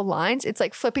multiple lines, it's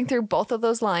like flipping through both of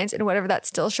those lines and whatever that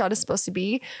still shot is supposed to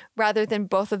be, rather than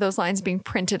both of those lines being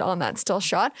printed on that still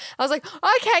shot. I was like,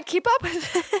 I can't keep up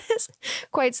with this.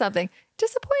 Quite something.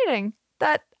 Disappointing.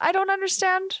 That I don't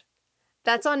understand.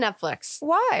 That's on Netflix.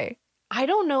 Why? I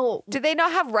don't know. Do they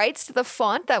not have rights to the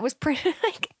font that was printed?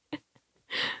 Like,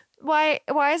 why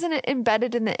isn't it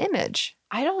embedded in the image?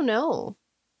 I don't know.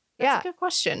 That's a good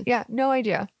question. Yeah, no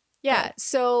idea. Yeah.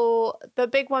 So the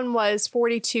big one was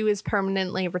 42 is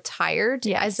permanently retired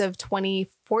as of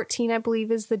 2014, I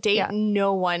believe is the date. Yeah.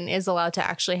 No one is allowed to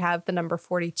actually have the number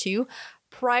 42.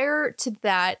 Prior to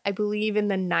that, I believe in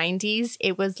the 90s,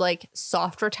 it was like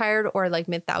soft retired, or like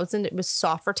mid-thousand, it was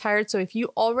soft retired. So if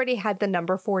you already had the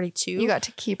number 42, you got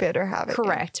to keep it or have it.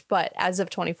 Correct. Yeah. But as of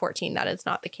 2014, that is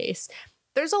not the case.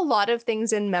 There's a lot of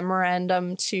things in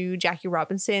memorandum to Jackie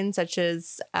Robinson, such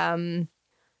as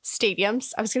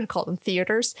stadiums. I was going to call them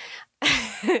theaters.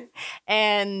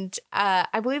 And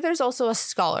I believe there's also a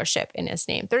scholarship in his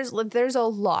name. There's a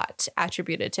lot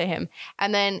attributed to him.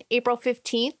 And then April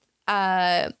 15th,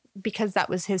 because that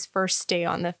was his first day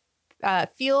on the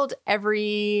field,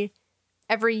 every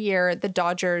year the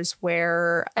Dodgers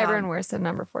wear everyone wears the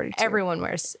number 42. Everyone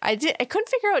wears. I couldn't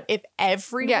figure out if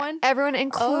everyone. Yeah, everyone,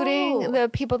 including the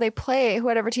people they play,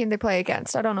 whatever team they play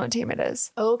against. I don't know what team it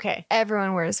is. Okay.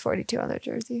 Everyone wears 42 on their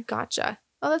jersey. Gotcha.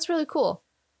 Oh, that's really cool.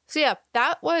 So yeah,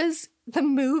 that was the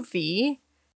movie.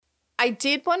 I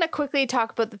did want to quickly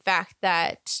talk about the fact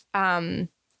that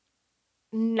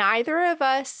neither of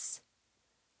us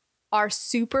are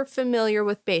super familiar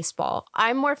with baseball.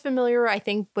 I'm more familiar, I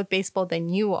think, with baseball than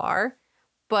you are.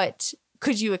 But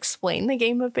could you explain the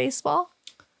game of baseball?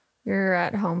 You're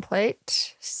at home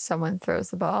plate. Someone throws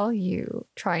the ball. You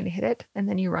try and hit it. And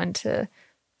then you run to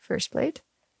first plate.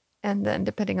 And then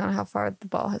depending on how far the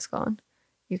ball has gone,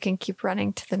 you can keep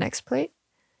running to the next plate.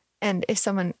 And if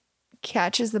someone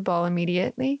catches the ball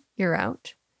immediately, you're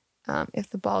out. If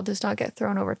the ball does not get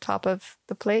thrown over top of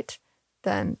the plate,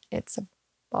 then it's a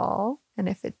ball. And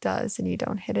if it does and you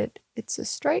don't hit it, it's a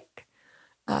strike.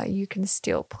 You can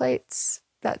steal plates.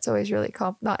 That's always really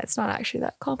it's not actually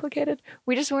that complicated.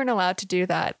 We just weren't allowed to do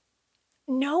that.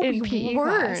 No, we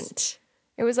weren't. Class.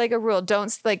 It was like a rule.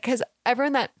 Don't, like, because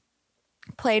everyone that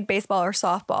played baseball or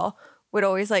softball would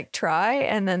always like try,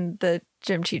 and then the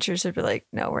gym teachers would be like,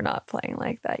 no, we're not playing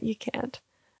like that. You can't.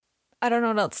 I don't know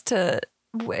what else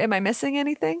am I missing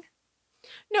anything?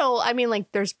 No, I mean,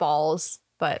 like, there's balls,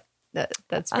 but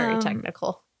that's very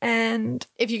technical. And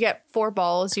if you get 4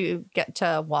 balls, you get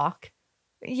to walk.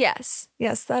 Yes,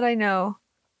 that I know.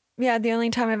 Yeah, the only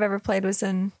time I've ever played was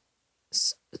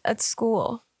at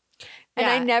school. And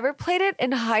I never played it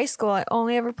in high school. I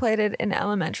only ever played it in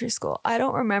elementary school. I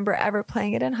don't remember ever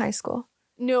playing it in high school.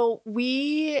 No,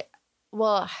 because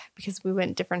we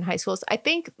went different high schools. I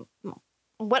think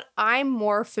what I'm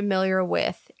more familiar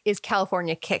with is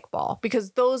California kickball,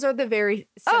 because those are the very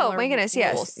similar. Oh my goodness,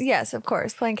 rules. yes, of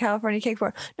course, playing California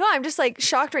kickball. No, I'm just like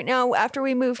shocked right now. After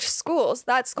we moved schools,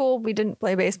 that school we didn't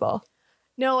play baseball.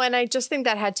 No, and I just think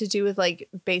that had to do with like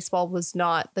baseball was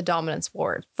not the dominant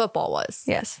sport. Football was.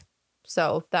 Yes.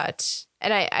 So that,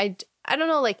 and I don't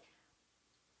know, like,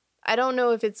 I don't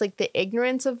know if it's like the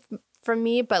ignorance from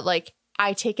me, but like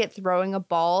I take it throwing a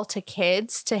ball to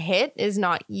kids to hit is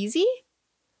not easy.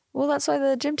 Well, that's why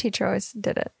the gym teacher always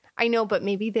did it. I know, but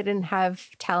maybe they didn't have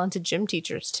talented gym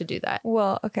teachers to do that.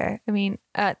 Well, okay. I mean,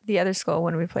 at the other school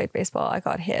when we played baseball, I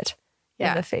got hit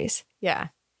in the face. Yeah.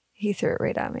 He threw it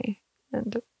right at me.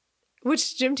 And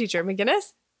which gym teacher?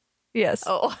 McGinnis? Yes.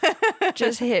 Oh.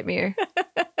 Just hit me.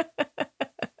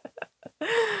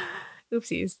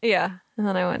 Oopsies. Yeah. And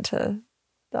then I went to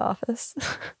the office.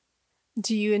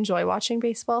 Do you enjoy watching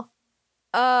baseball?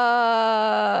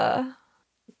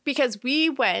 Because we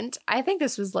went, I think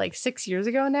this was like 6 years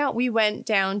ago now, we went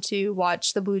down to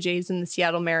watch the Blue Jays and the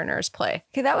Seattle Mariners play.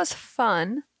 Okay, that was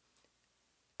fun.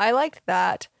 I liked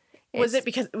that. Was it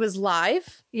because it was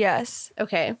live? Yes.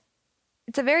 Okay.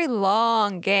 It's a very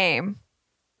long game.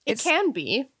 It can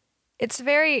be. It's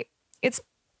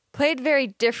played very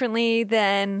differently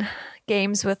than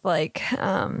games with like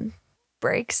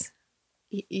breaks.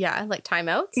 Yeah, like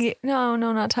timeouts. No,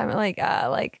 not time.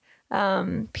 Like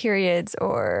periods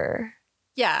or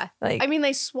Yeah. like. I mean,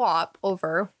 they swap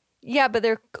over. Yeah, but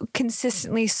they're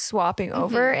consistently swapping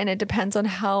over, and it depends on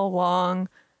how long,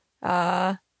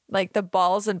 like the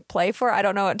ball's in play for. I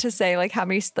don't know what to say. Like how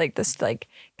many, like this, like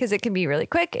because it can be really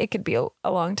quick. It could be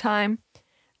a long time.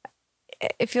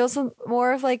 It feels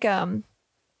more of like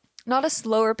not a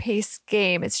slower paced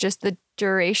game. It's just the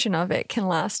duration of it can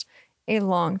last a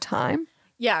long time.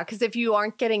 Yeah, because if you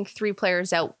aren't getting 3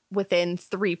 players out within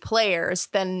 3 players,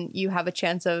 then you have a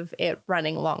chance of it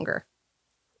running longer.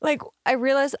 Like I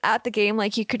realized at the game,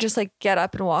 like you could just like get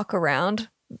up and walk around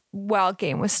while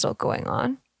game was still going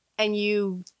on. And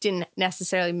you didn't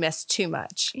necessarily miss too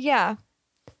much. Yeah.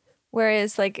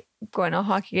 Whereas like going to a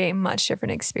hockey game, much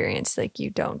different experience. Like you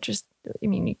don't just, I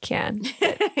mean, you can.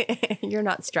 You're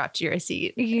not strapped to your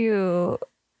seat. Majority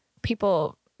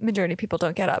of people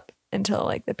don't get up until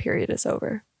like the period is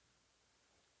over.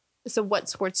 So what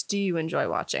sports do you enjoy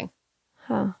watching?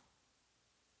 Huh.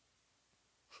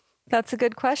 That's a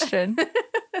good question.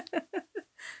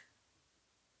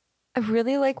 I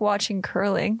really like watching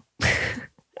curling.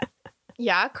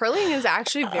 Yeah, curling is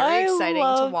actually very exciting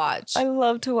to watch. I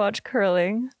love to watch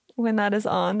curling when that is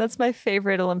on. That's my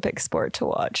favorite Olympic sport to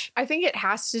watch. I think it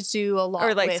has to do a lot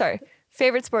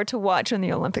favorite sport to watch when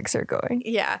the Olympics are going.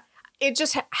 Yeah. It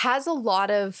just has a lot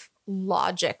of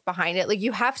logic behind it. Like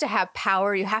you have to have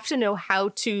power. You have to know how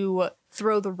to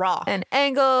throw the rock. And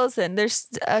angles. And there's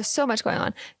so much going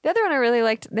on. The other one I really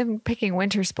liked, them picking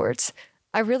winter sports.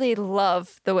 I really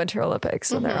love the Winter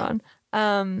Olympics when they're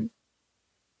on.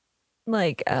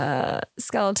 Like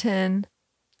skeleton,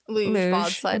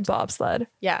 luge, and bobsled.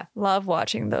 Yeah. Love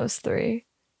watching those 3.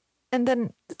 And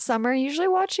then summer, usually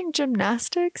watching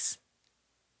gymnastics.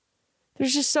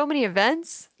 There's just so many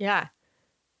events. Yeah,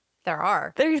 there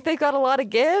are. They got a lot of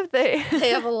give. They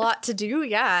have a lot to do.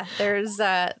 Yeah, there's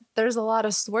a lot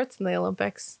of sports in the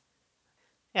Olympics.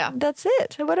 Yeah, that's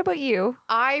it. What about you?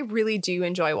 I really do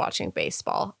enjoy watching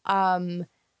baseball.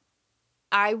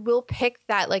 I will pick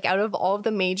that, like, out of all of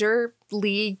the major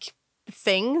league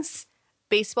things,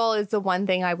 baseball is the one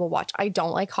thing I will watch. I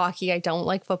don't like hockey. I don't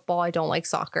like football. I don't like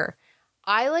soccer.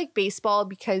 I like baseball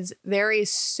because there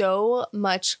is so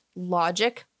much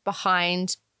logic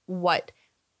behind what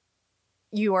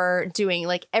you are doing.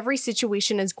 Like every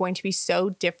situation is going to be so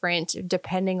different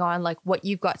depending on like what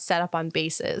you've got set up on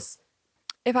bases.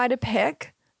 If I had to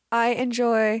pick, I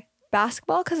enjoy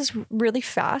basketball because it's really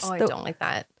fast. Oh, I don't like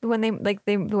that. When the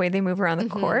way they move around the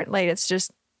court, like it's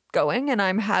just going and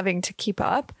I'm having to keep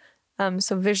up.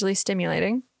 So visually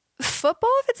stimulating. Football,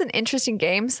 if it's an interesting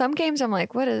game, some games I'm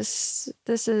like, what is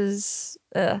this?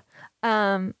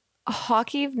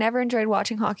 Hockey, I've never enjoyed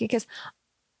watching hockey because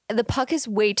the puck is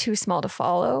way too small to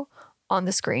follow on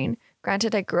the screen.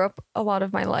 Granted, I grew up a lot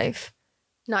of my life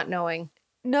not knowing.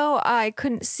 No, I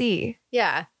couldn't see.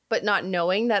 Yeah, but not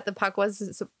knowing that the puck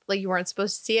was like you weren't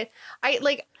supposed to see it.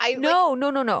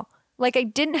 No. Like I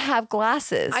didn't have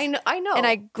glasses. I know. And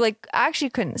I actually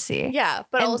couldn't see. Yeah,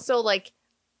 but also like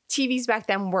TVs back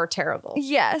then were terrible.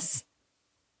 Yes.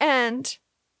 And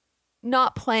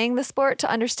not playing the sport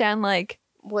to understand much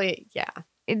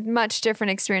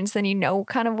different experience than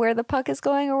kind of where the puck is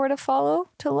going or where to follow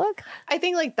to look. I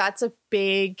think like that's a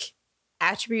big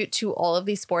attribute to all of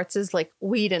these sports is like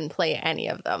we didn't play any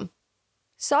of them.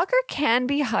 Soccer can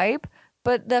be hype,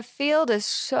 but the field is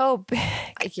so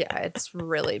big. Yeah, it's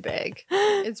really big.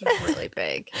 It's really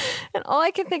big. And all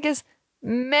I can think is,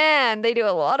 man, they do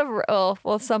a lot of,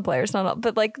 some players, not all,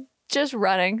 but like just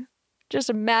running,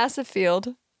 just a massive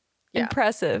field. Yeah.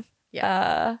 Impressive.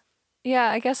 Yeah.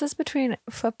 I guess it's between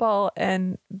football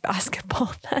and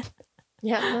basketball then.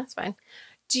 Yeah, that's fine.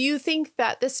 Do you think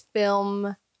that this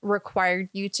film required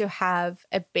you to have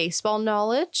a baseball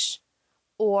knowledge,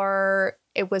 or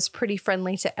it was pretty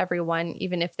friendly to everyone,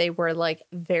 even if they were like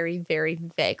very, very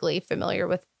vaguely familiar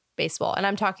with baseball? And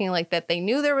I'm talking like that they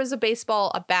knew there was a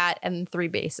baseball, a bat, and 3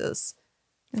 bases.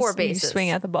 4 bases. You swing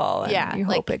at the ball and you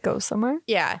hope it goes somewhere.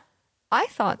 Yeah. I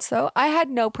thought so. I had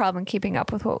no problem keeping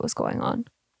up with what was going on.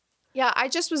 Yeah, I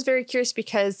just was very curious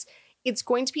because it's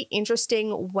going to be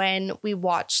interesting when we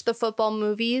watch the football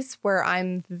movies where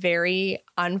I'm very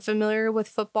unfamiliar with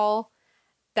football,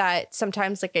 that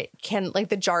sometimes like it can, like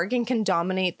the jargon can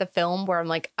dominate the film where I'm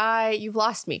like, you've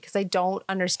lost me because I don't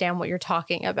understand what you're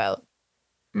talking about.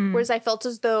 Whereas I felt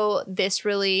as though this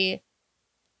really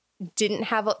didn't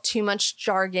have too much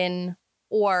jargon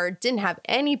or didn't have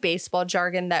any baseball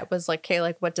jargon that was like, okay,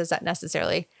 like what does that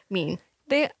necessarily mean?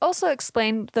 They also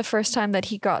explained the first time that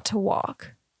he got to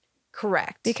walk.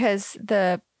 Correct. Because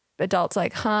the adult's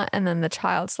like, huh? And then the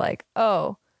child's like,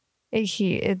 oh.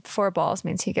 4 balls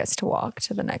means he gets to walk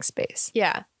to the next base.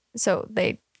 Yeah. So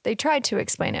they tried to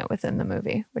explain it within the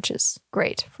movie, which is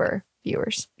great for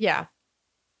viewers. Yeah.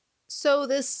 So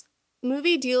this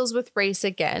movie deals with race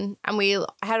again, and we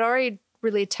had already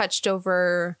really touched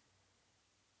over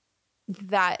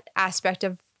that aspect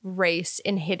of race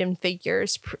in Hidden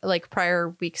Figures like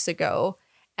prior weeks ago,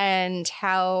 and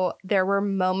how there were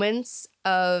moments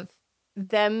of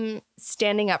them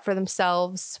standing up for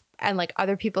themselves and like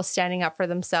other people standing up for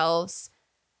themselves.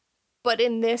 But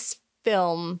in this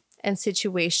film and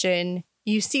situation,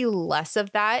 you see less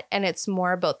of that, and it's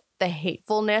more about the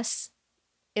hatefulness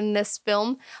in this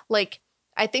film. Like,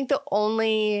 I think the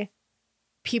only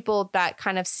people that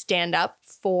kind of stand up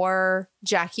for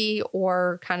Jackie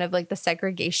or kind of like the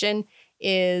segregation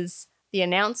is the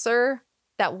announcer,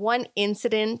 that one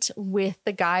incident with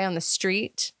the guy on the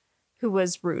street who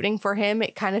was rooting for him.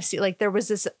 It kind of like there was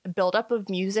this buildup of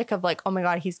music of like, oh my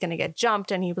God, he's going to get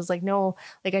jumped. And he was like, no,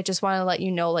 like, I just want to let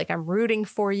you know, like, I'm rooting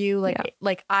for you. Like,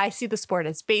 like I see the sport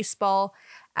as baseball.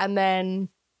 And then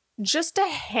just a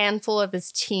handful of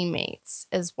his teammates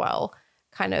as well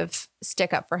kind of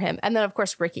stick up for him. And then, of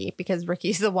course, Ricky, because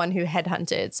Ricky's the one who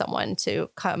headhunted someone to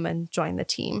come and join the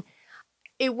team.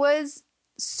 It was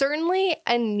certainly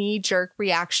a knee-jerk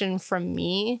reaction from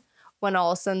me when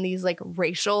all of a sudden these like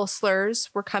racial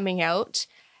slurs were coming out,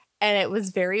 and it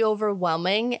was very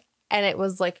overwhelming. And it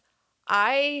was like,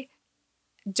 I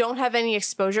don't have any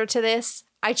exposure to this.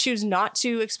 I choose not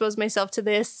to expose myself to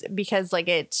this because like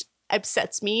it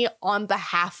upsets me on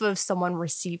behalf of someone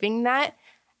receiving that.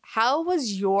 How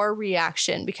was your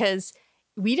reaction? Because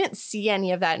we didn't see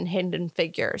any of that in Hidden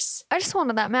Figures. I just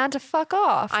wanted that man to fuck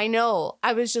off. I know.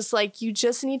 I was just like, you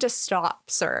just need to stop,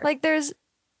 sir. Like, there's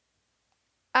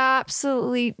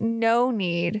absolutely no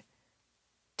need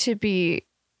to be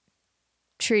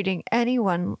treating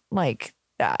anyone like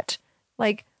that.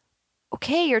 Like,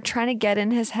 okay, you're trying to get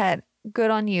in his head.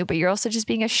 Good on you, but you're also just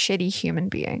being a shitty human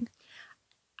being.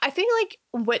 I think like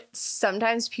what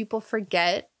sometimes people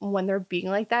forget when they're being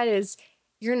like that is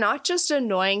you're not just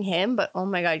annoying him, but oh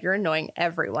my God, you're annoying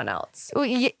everyone else. Well,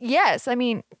 yes. I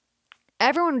mean,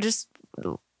 everyone just,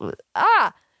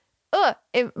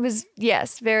 it was,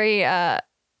 yes, very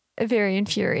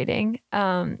infuriating.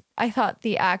 I thought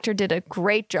the actor did a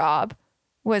great job,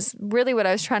 was really what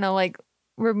I was trying to like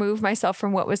remove myself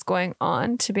from what was going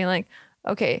on, to be like,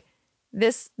 okay,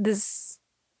 this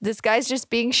guy's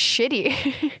just being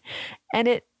shitty.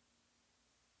 And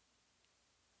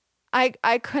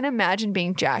I couldn't imagine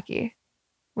being Jackie.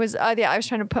 I was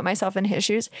trying to put myself in his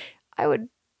shoes. I would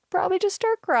probably just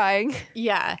start crying.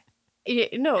 Yeah.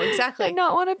 No, exactly. I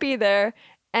not want to be there.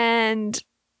 And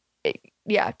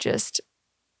just,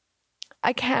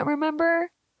 I can't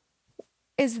remember.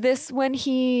 Is this when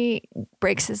he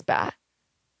breaks his bat?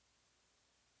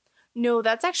 No,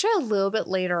 that's actually a little bit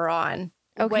later on.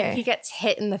 Okay. When he gets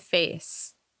hit in the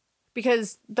face.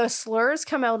 Because the slurs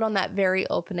come out on that very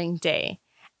opening day.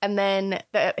 And then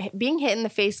being hit in the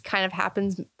face kind of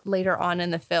happens later on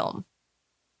in the film.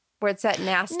 Where it's that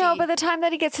nasty. No, by the time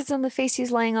that he gets hit on the face,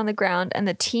 he's laying on the ground and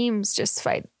the teams just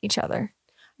fight each other.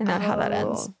 And that's how that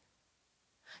ends.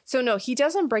 So no, he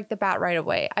doesn't break the bat right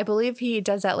away. I believe he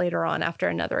does that later on after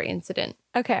another incident.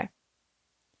 Okay.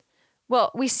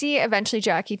 Well, we see eventually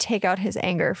Jackie take out his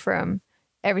anger from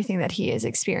everything that he has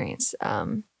experienced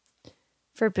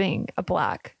for being a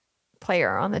black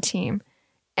player on the team.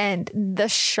 And the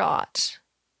shot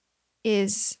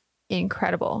is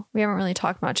incredible. We haven't really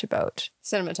talked much about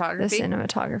cinematography. The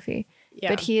cinematography. Yeah.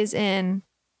 But he is in,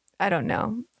 I don't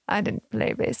know, I didn't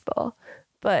play baseball,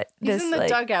 but he's in the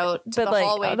dugout to the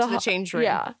hallway to the change room.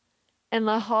 Yeah. And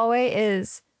the hallway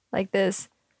is like this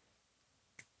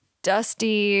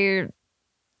dusty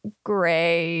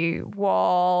gray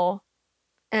wall.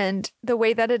 And the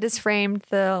way that it is framed,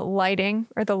 the lighting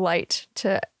or the light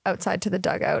to outside to the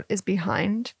dugout is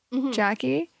behind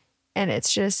Jackie. And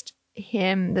it's just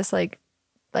him, this like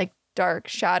dark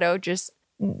shadow, just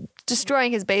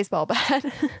destroying his baseball bat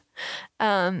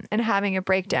and having a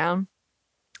breakdown.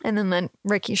 And then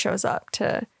Ricky shows up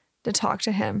to talk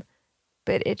to him.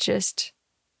 But it just,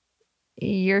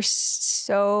 you're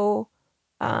so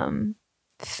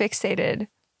fixated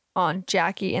on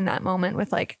Jackie in that moment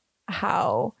with like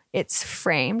how it's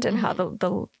framed and how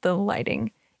the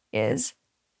lighting is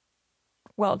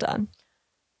well done.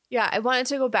 Yeah, I wanted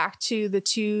to go back to the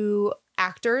two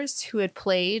actors who had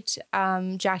played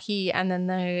Jackie and then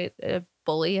the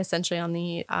bully essentially on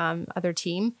the other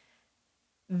team.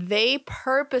 They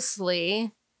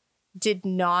purposely did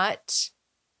not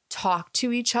talk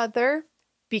to each other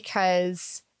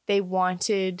because they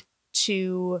wanted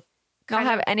to not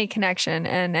have any connection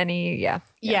and any,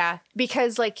 yeah,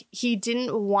 because like he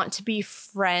didn't want to be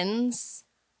friends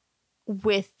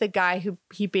with the guy who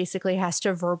he basically has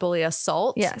to verbally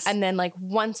assault. Yes. And then like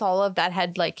once all of that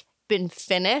had like been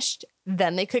finished,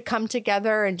 then they could come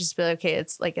together and just be like, okay,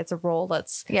 it's like, it's a role.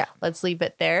 Let's leave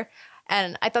it there.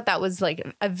 And I thought that was like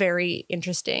a very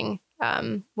interesting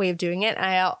way of doing it.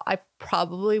 And I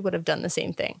probably would have done the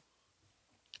same thing.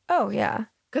 Oh, yeah.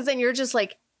 Because then you're just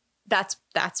like, that's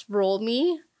role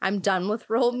me. I'm done with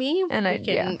role me. And I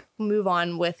can move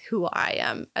on with who I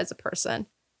am as a person.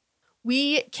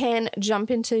 We can jump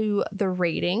into the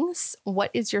ratings. What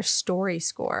is your story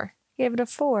score? Gave it a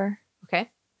 4.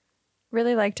 Okay.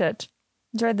 Really liked it.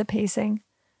 Enjoyed the pacing.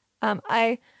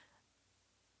 I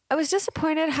was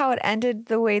disappointed how it ended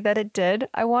the way that it did.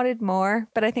 I wanted more,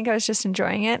 but I think I was just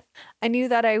enjoying it. I knew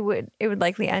that it would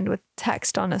likely end with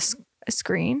text on a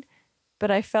screen, but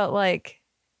I felt like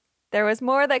there was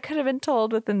more that could have been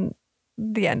told within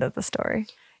the end of the story.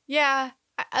 Yeah,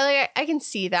 I can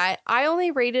see that. I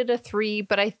only rated a 3,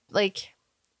 but I like,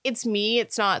 it's me.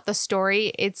 It's not the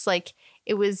story. It's like,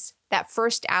 it was that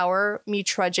first hour, me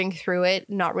trudging through it,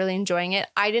 not really enjoying it.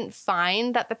 I didn't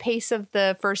find that the pace of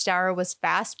the first hour was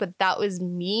fast, but that was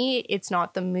me. It's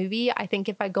not the movie. I think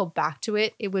if I go back to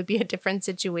it, it would be a different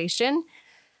situation.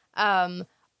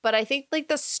 But I think like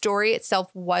the story itself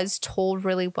was told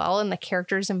really well, and the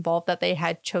characters involved that they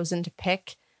had chosen to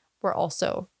pick were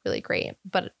also really great.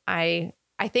 But I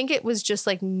think it was just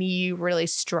like me really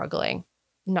struggling,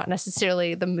 not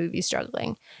necessarily the movie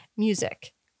struggling.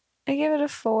 Music. I gave it a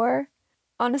 4.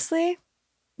 Honestly,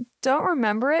 don't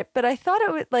remember it, but I thought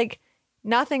it was like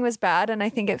nothing was bad, and I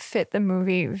think it fit the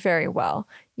movie very well.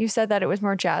 You said that it was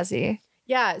more jazzy.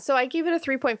 Yeah, so I gave it a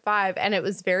 3.5, and it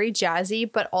was very jazzy,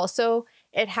 but also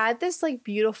it had this like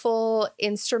beautiful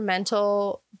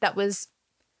instrumental that was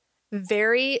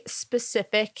very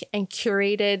specific and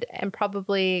curated and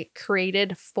probably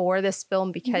created for this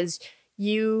film because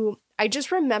I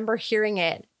just remember hearing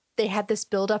it. They had this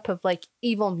buildup of like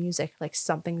evil music, like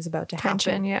something's about to happen.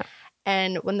 Tension, yeah.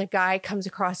 And when the guy comes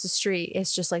across the street,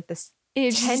 it's just like this.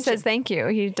 He just says thank you.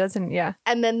 He doesn't, yeah.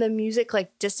 And then the music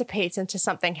like dissipates into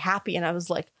something happy. And I was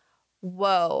like,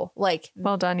 whoa, like.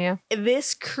 Well done, yeah.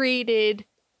 This created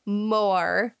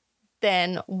more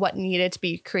than what needed to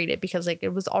be created because like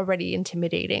it was already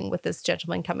intimidating with this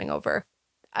gentleman coming over.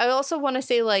 I also want to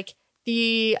say like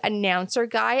the announcer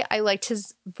guy, I liked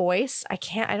his voice. I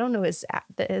don't know his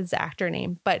actor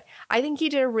name, but I think he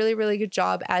did a really, really good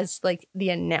job as like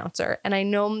the announcer. And I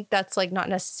know that's like not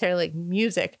necessarily like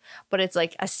music, but it's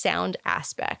like a sound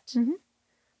aspect. Mm-hmm.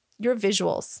 Your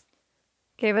visuals.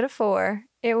 Gave it a 4.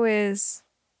 It was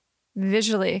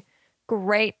visually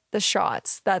great. The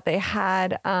shots that they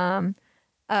had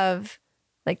of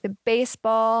like the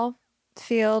baseball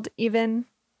field, even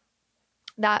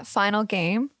that final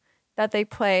game that they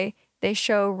play, they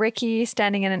show Ricky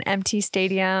standing in an empty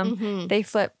stadium. Mm-hmm. They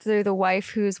flip through the wife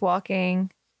who's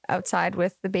walking outside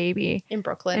with the baby in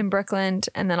Brooklyn,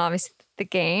 and then obviously the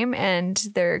game, and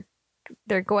they're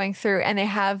going through, and they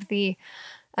have the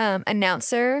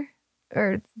announcer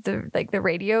or the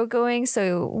radio going,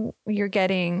 so you're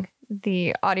getting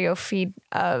the audio feed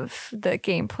of the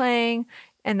game playing,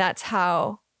 and that's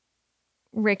how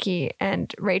Ricky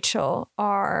and Rachel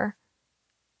are,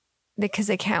 because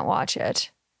they can't watch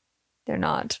it. They're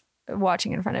not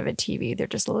watching in front of a TV. They're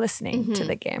just listening to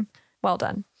the game. Well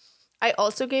done. I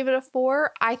also gave it a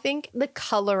 4. I think the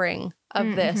coloring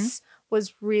of this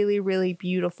was really, really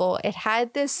beautiful. It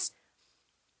had this,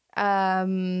 I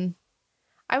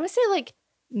would say like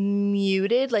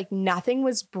muted, like nothing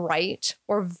was bright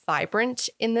or vibrant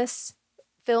in this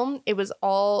film. It was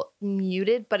all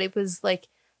muted, but it was like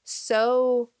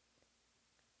so,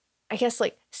 I guess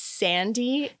like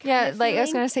sandy. Yeah, like I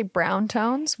was going to say brown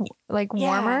tones, like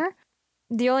warmer.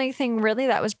 The only thing really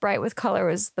that was bright with color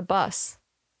was the bus.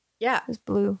 Yeah. It was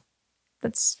blue.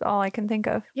 That's all I can think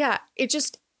of. Yeah, it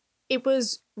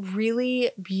was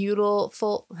really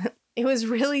beautiful. It was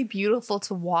really beautiful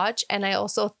to watch. And I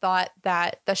also thought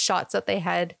that the shots that they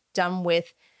had done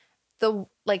with the,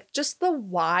 like just the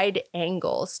wide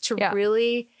angles to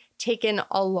really take in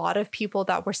a lot of people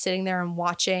that were sitting there and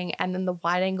watching, and then the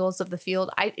wide angles of the field.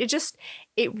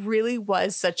 It really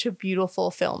was such a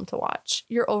beautiful film to watch.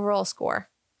 Your overall score?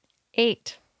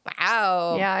 8.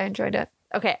 Wow. Yeah, I enjoyed it.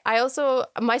 Okay.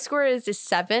 My score is a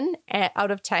 7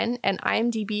 out of 10, and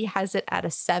IMDb has it at a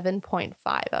 7.5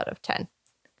 out of 10.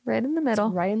 Right in the middle.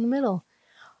 It's right in the middle.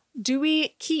 Do we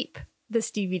keep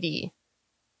this DVD?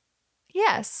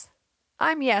 Yes.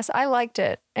 Yes, I liked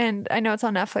it. And I know it's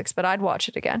on Netflix, but I'd watch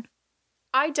it again.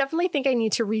 I definitely think I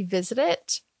need to revisit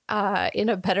it. in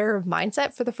a better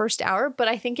mindset for the first hour, but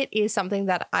I think it is something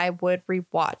that I would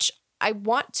rewatch. I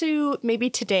want to maybe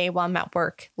today while I'm at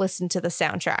work, listen to the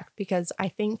soundtrack because I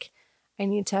think I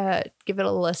need to give it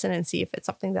a listen and see if it's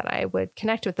something that I would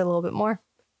connect with a little bit more.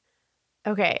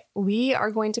 Okay, we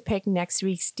are going to pick next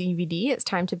week's DVD. It's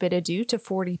time to bid adieu to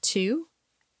 42.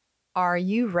 Are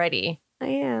you ready? I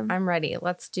am. I'm ready.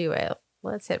 Let's do it.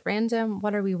 Let's hit random.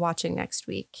 What are we watching next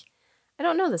week? I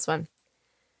don't know this one.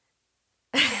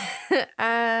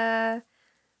 I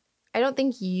don't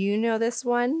think you know this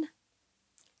one.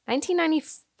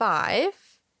 1995.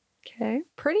 Okay.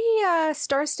 Pretty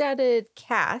star-studded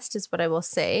cast is what I will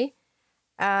say.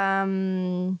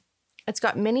 It's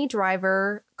got Minnie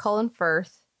Driver, Colin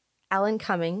Firth, Alan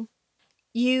Cumming.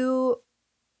 Any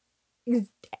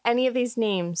of these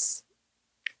names?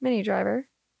 Minnie Driver.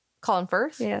 Colin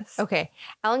Firth? Yes. Okay.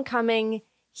 Alan Cumming,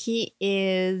 he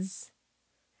is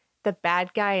the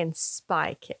bad guy in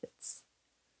Spy Kids.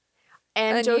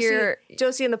 And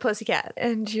Josie and the Pussycat.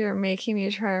 And you're making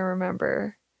me try and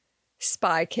remember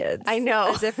Spy Kids. I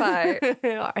know. As if I...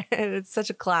 It's such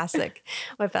a classic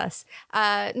with us.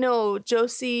 No,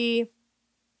 Josie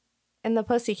and the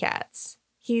Pussycats.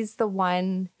 He's the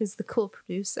one who's the cool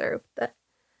producer.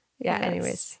 Yes.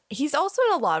 Anyways. He's also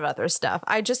in a lot of other stuff.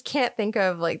 I just can't think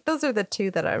of, like, those are the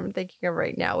two that I'm thinking of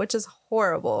right now, which is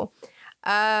horrible.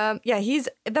 He's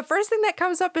the first thing that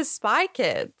comes up is Spy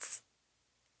Kids.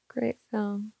 Great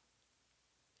film.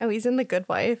 Oh, he's in The Good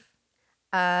Wife.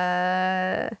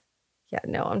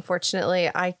 Unfortunately,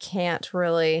 I can't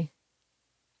really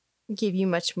give you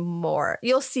much more.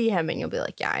 You'll see him and you'll be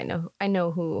like, yeah, I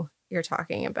know who you're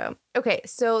talking about. Okay,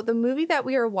 so the movie that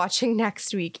we are watching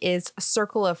next week is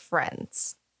Circle of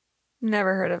Friends.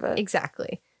 Never heard of it.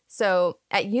 Exactly. So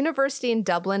at university in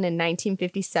Dublin in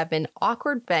 1957,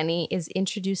 awkward Benny is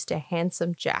introduced to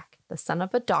handsome Jack, the son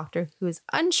of a doctor who is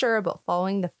unsure about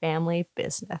following the family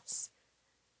business.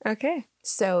 Okay.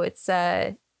 So it's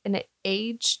an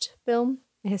aged film,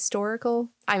 a historical.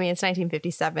 I mean, it's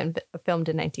 1957, but filmed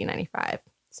in 1995.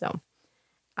 So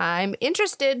I'm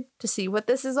interested to see what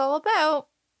this is all about.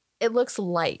 It looks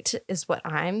light is what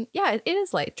it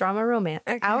is light. Drama, romance.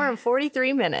 Okay. Hour and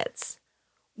 43 minutes.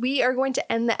 We are going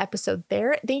to end the episode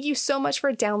there. Thank you so much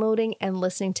for downloading and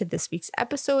listening to this week's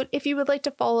episode. If you would like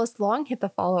to follow us along, hit the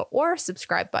follow or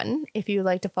subscribe button. If you would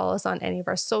like to follow us on any of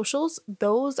our socials,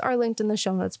 those are linked in the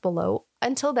show notes below.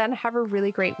 Until then, have a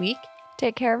really great week.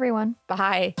 Take care, everyone.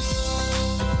 Bye.